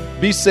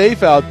 Be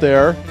safe out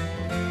there.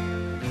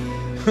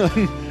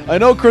 I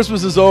know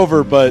Christmas is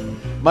over, but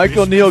Mike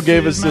O'Neill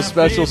gave us this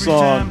special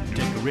song.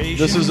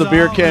 This is a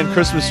beer can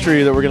Christmas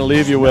tree that we're going to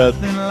leave you with.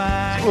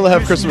 We'll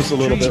have Christmas a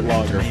little bit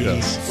longer.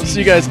 Yes. We'll see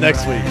you guys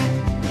next week.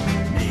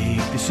 Make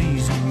the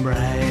season bright.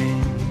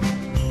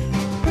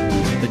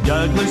 The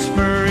Douglas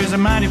fir is a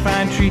mighty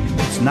fine tree.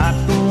 It's not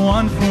the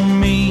one for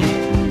me.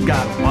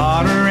 Got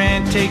water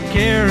and take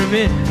care of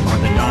it, or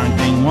the darn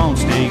thing won't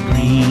stay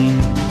green.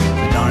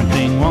 The darn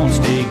thing won't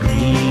stay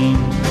green.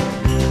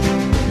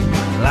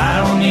 Well,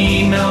 I don't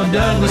need no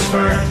Douglas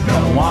fir,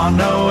 don't want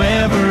no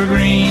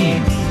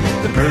evergreen.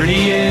 The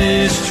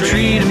prettiest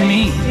tree to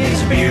me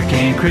is a beer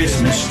can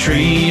Christmas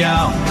tree,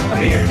 y'all. A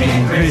beer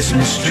can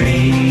Christmas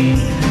tree.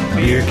 A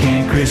beer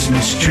can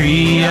Christmas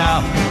tree,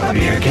 y'all. A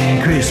beer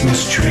can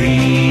Christmas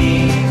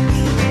tree.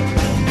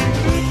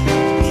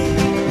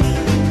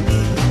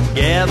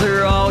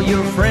 Gather all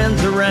your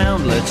friends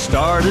around, let's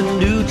start a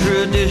new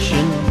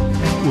tradition.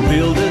 We'll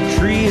build a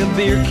tree of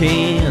beer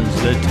cans,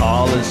 the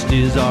tallest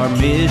is our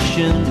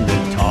mission,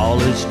 the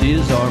tallest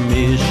is our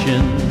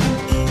mission.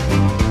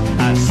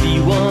 I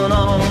see one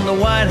on the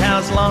White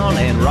House lawn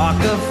and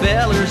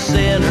Rockefeller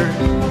Center,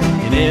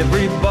 in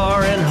every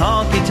bar and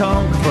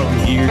honky-tonk, from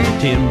here to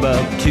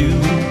Timbuktu,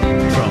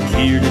 from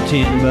here to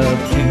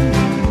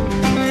Timbuktu.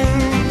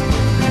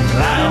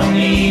 I don't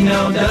need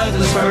no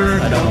Douglas fir,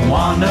 I don't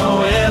want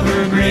no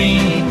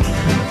evergreen.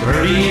 The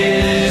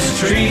prettiest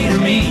tree to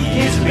me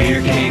is a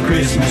beer can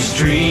Christmas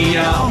tree,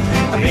 y'all.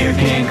 A beer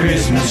can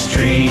Christmas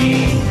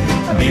tree.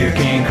 A beer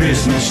can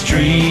Christmas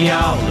tree,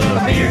 y'all.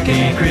 A beer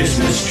can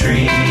Christmas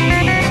tree.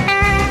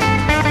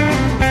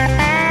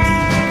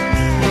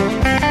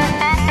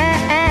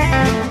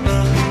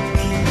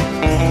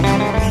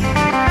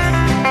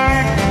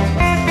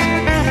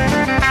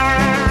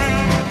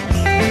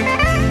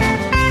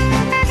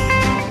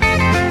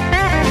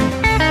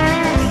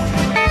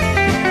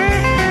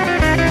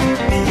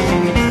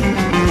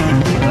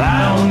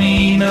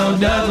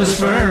 Douglas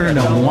fir,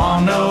 don't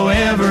want no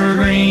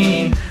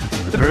evergreen.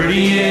 The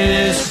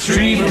prettiest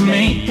tree for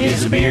me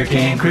is a beer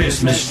can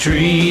Christmas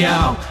tree,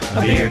 y'all.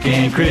 A beer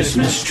can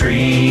Christmas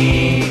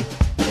tree.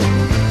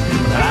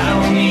 I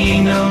don't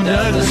need no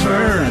Douglas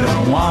fir,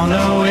 don't want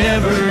no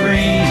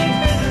evergreen.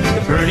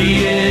 The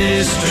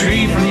prettiest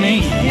tree for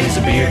me is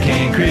a beer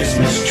can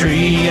Christmas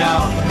tree,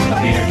 y'all.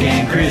 A beer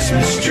can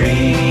Christmas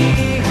tree.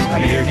 A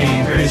beer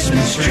can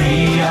Christmas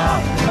tree,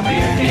 y'all. A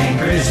beer can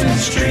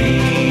Christmas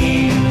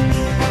tree.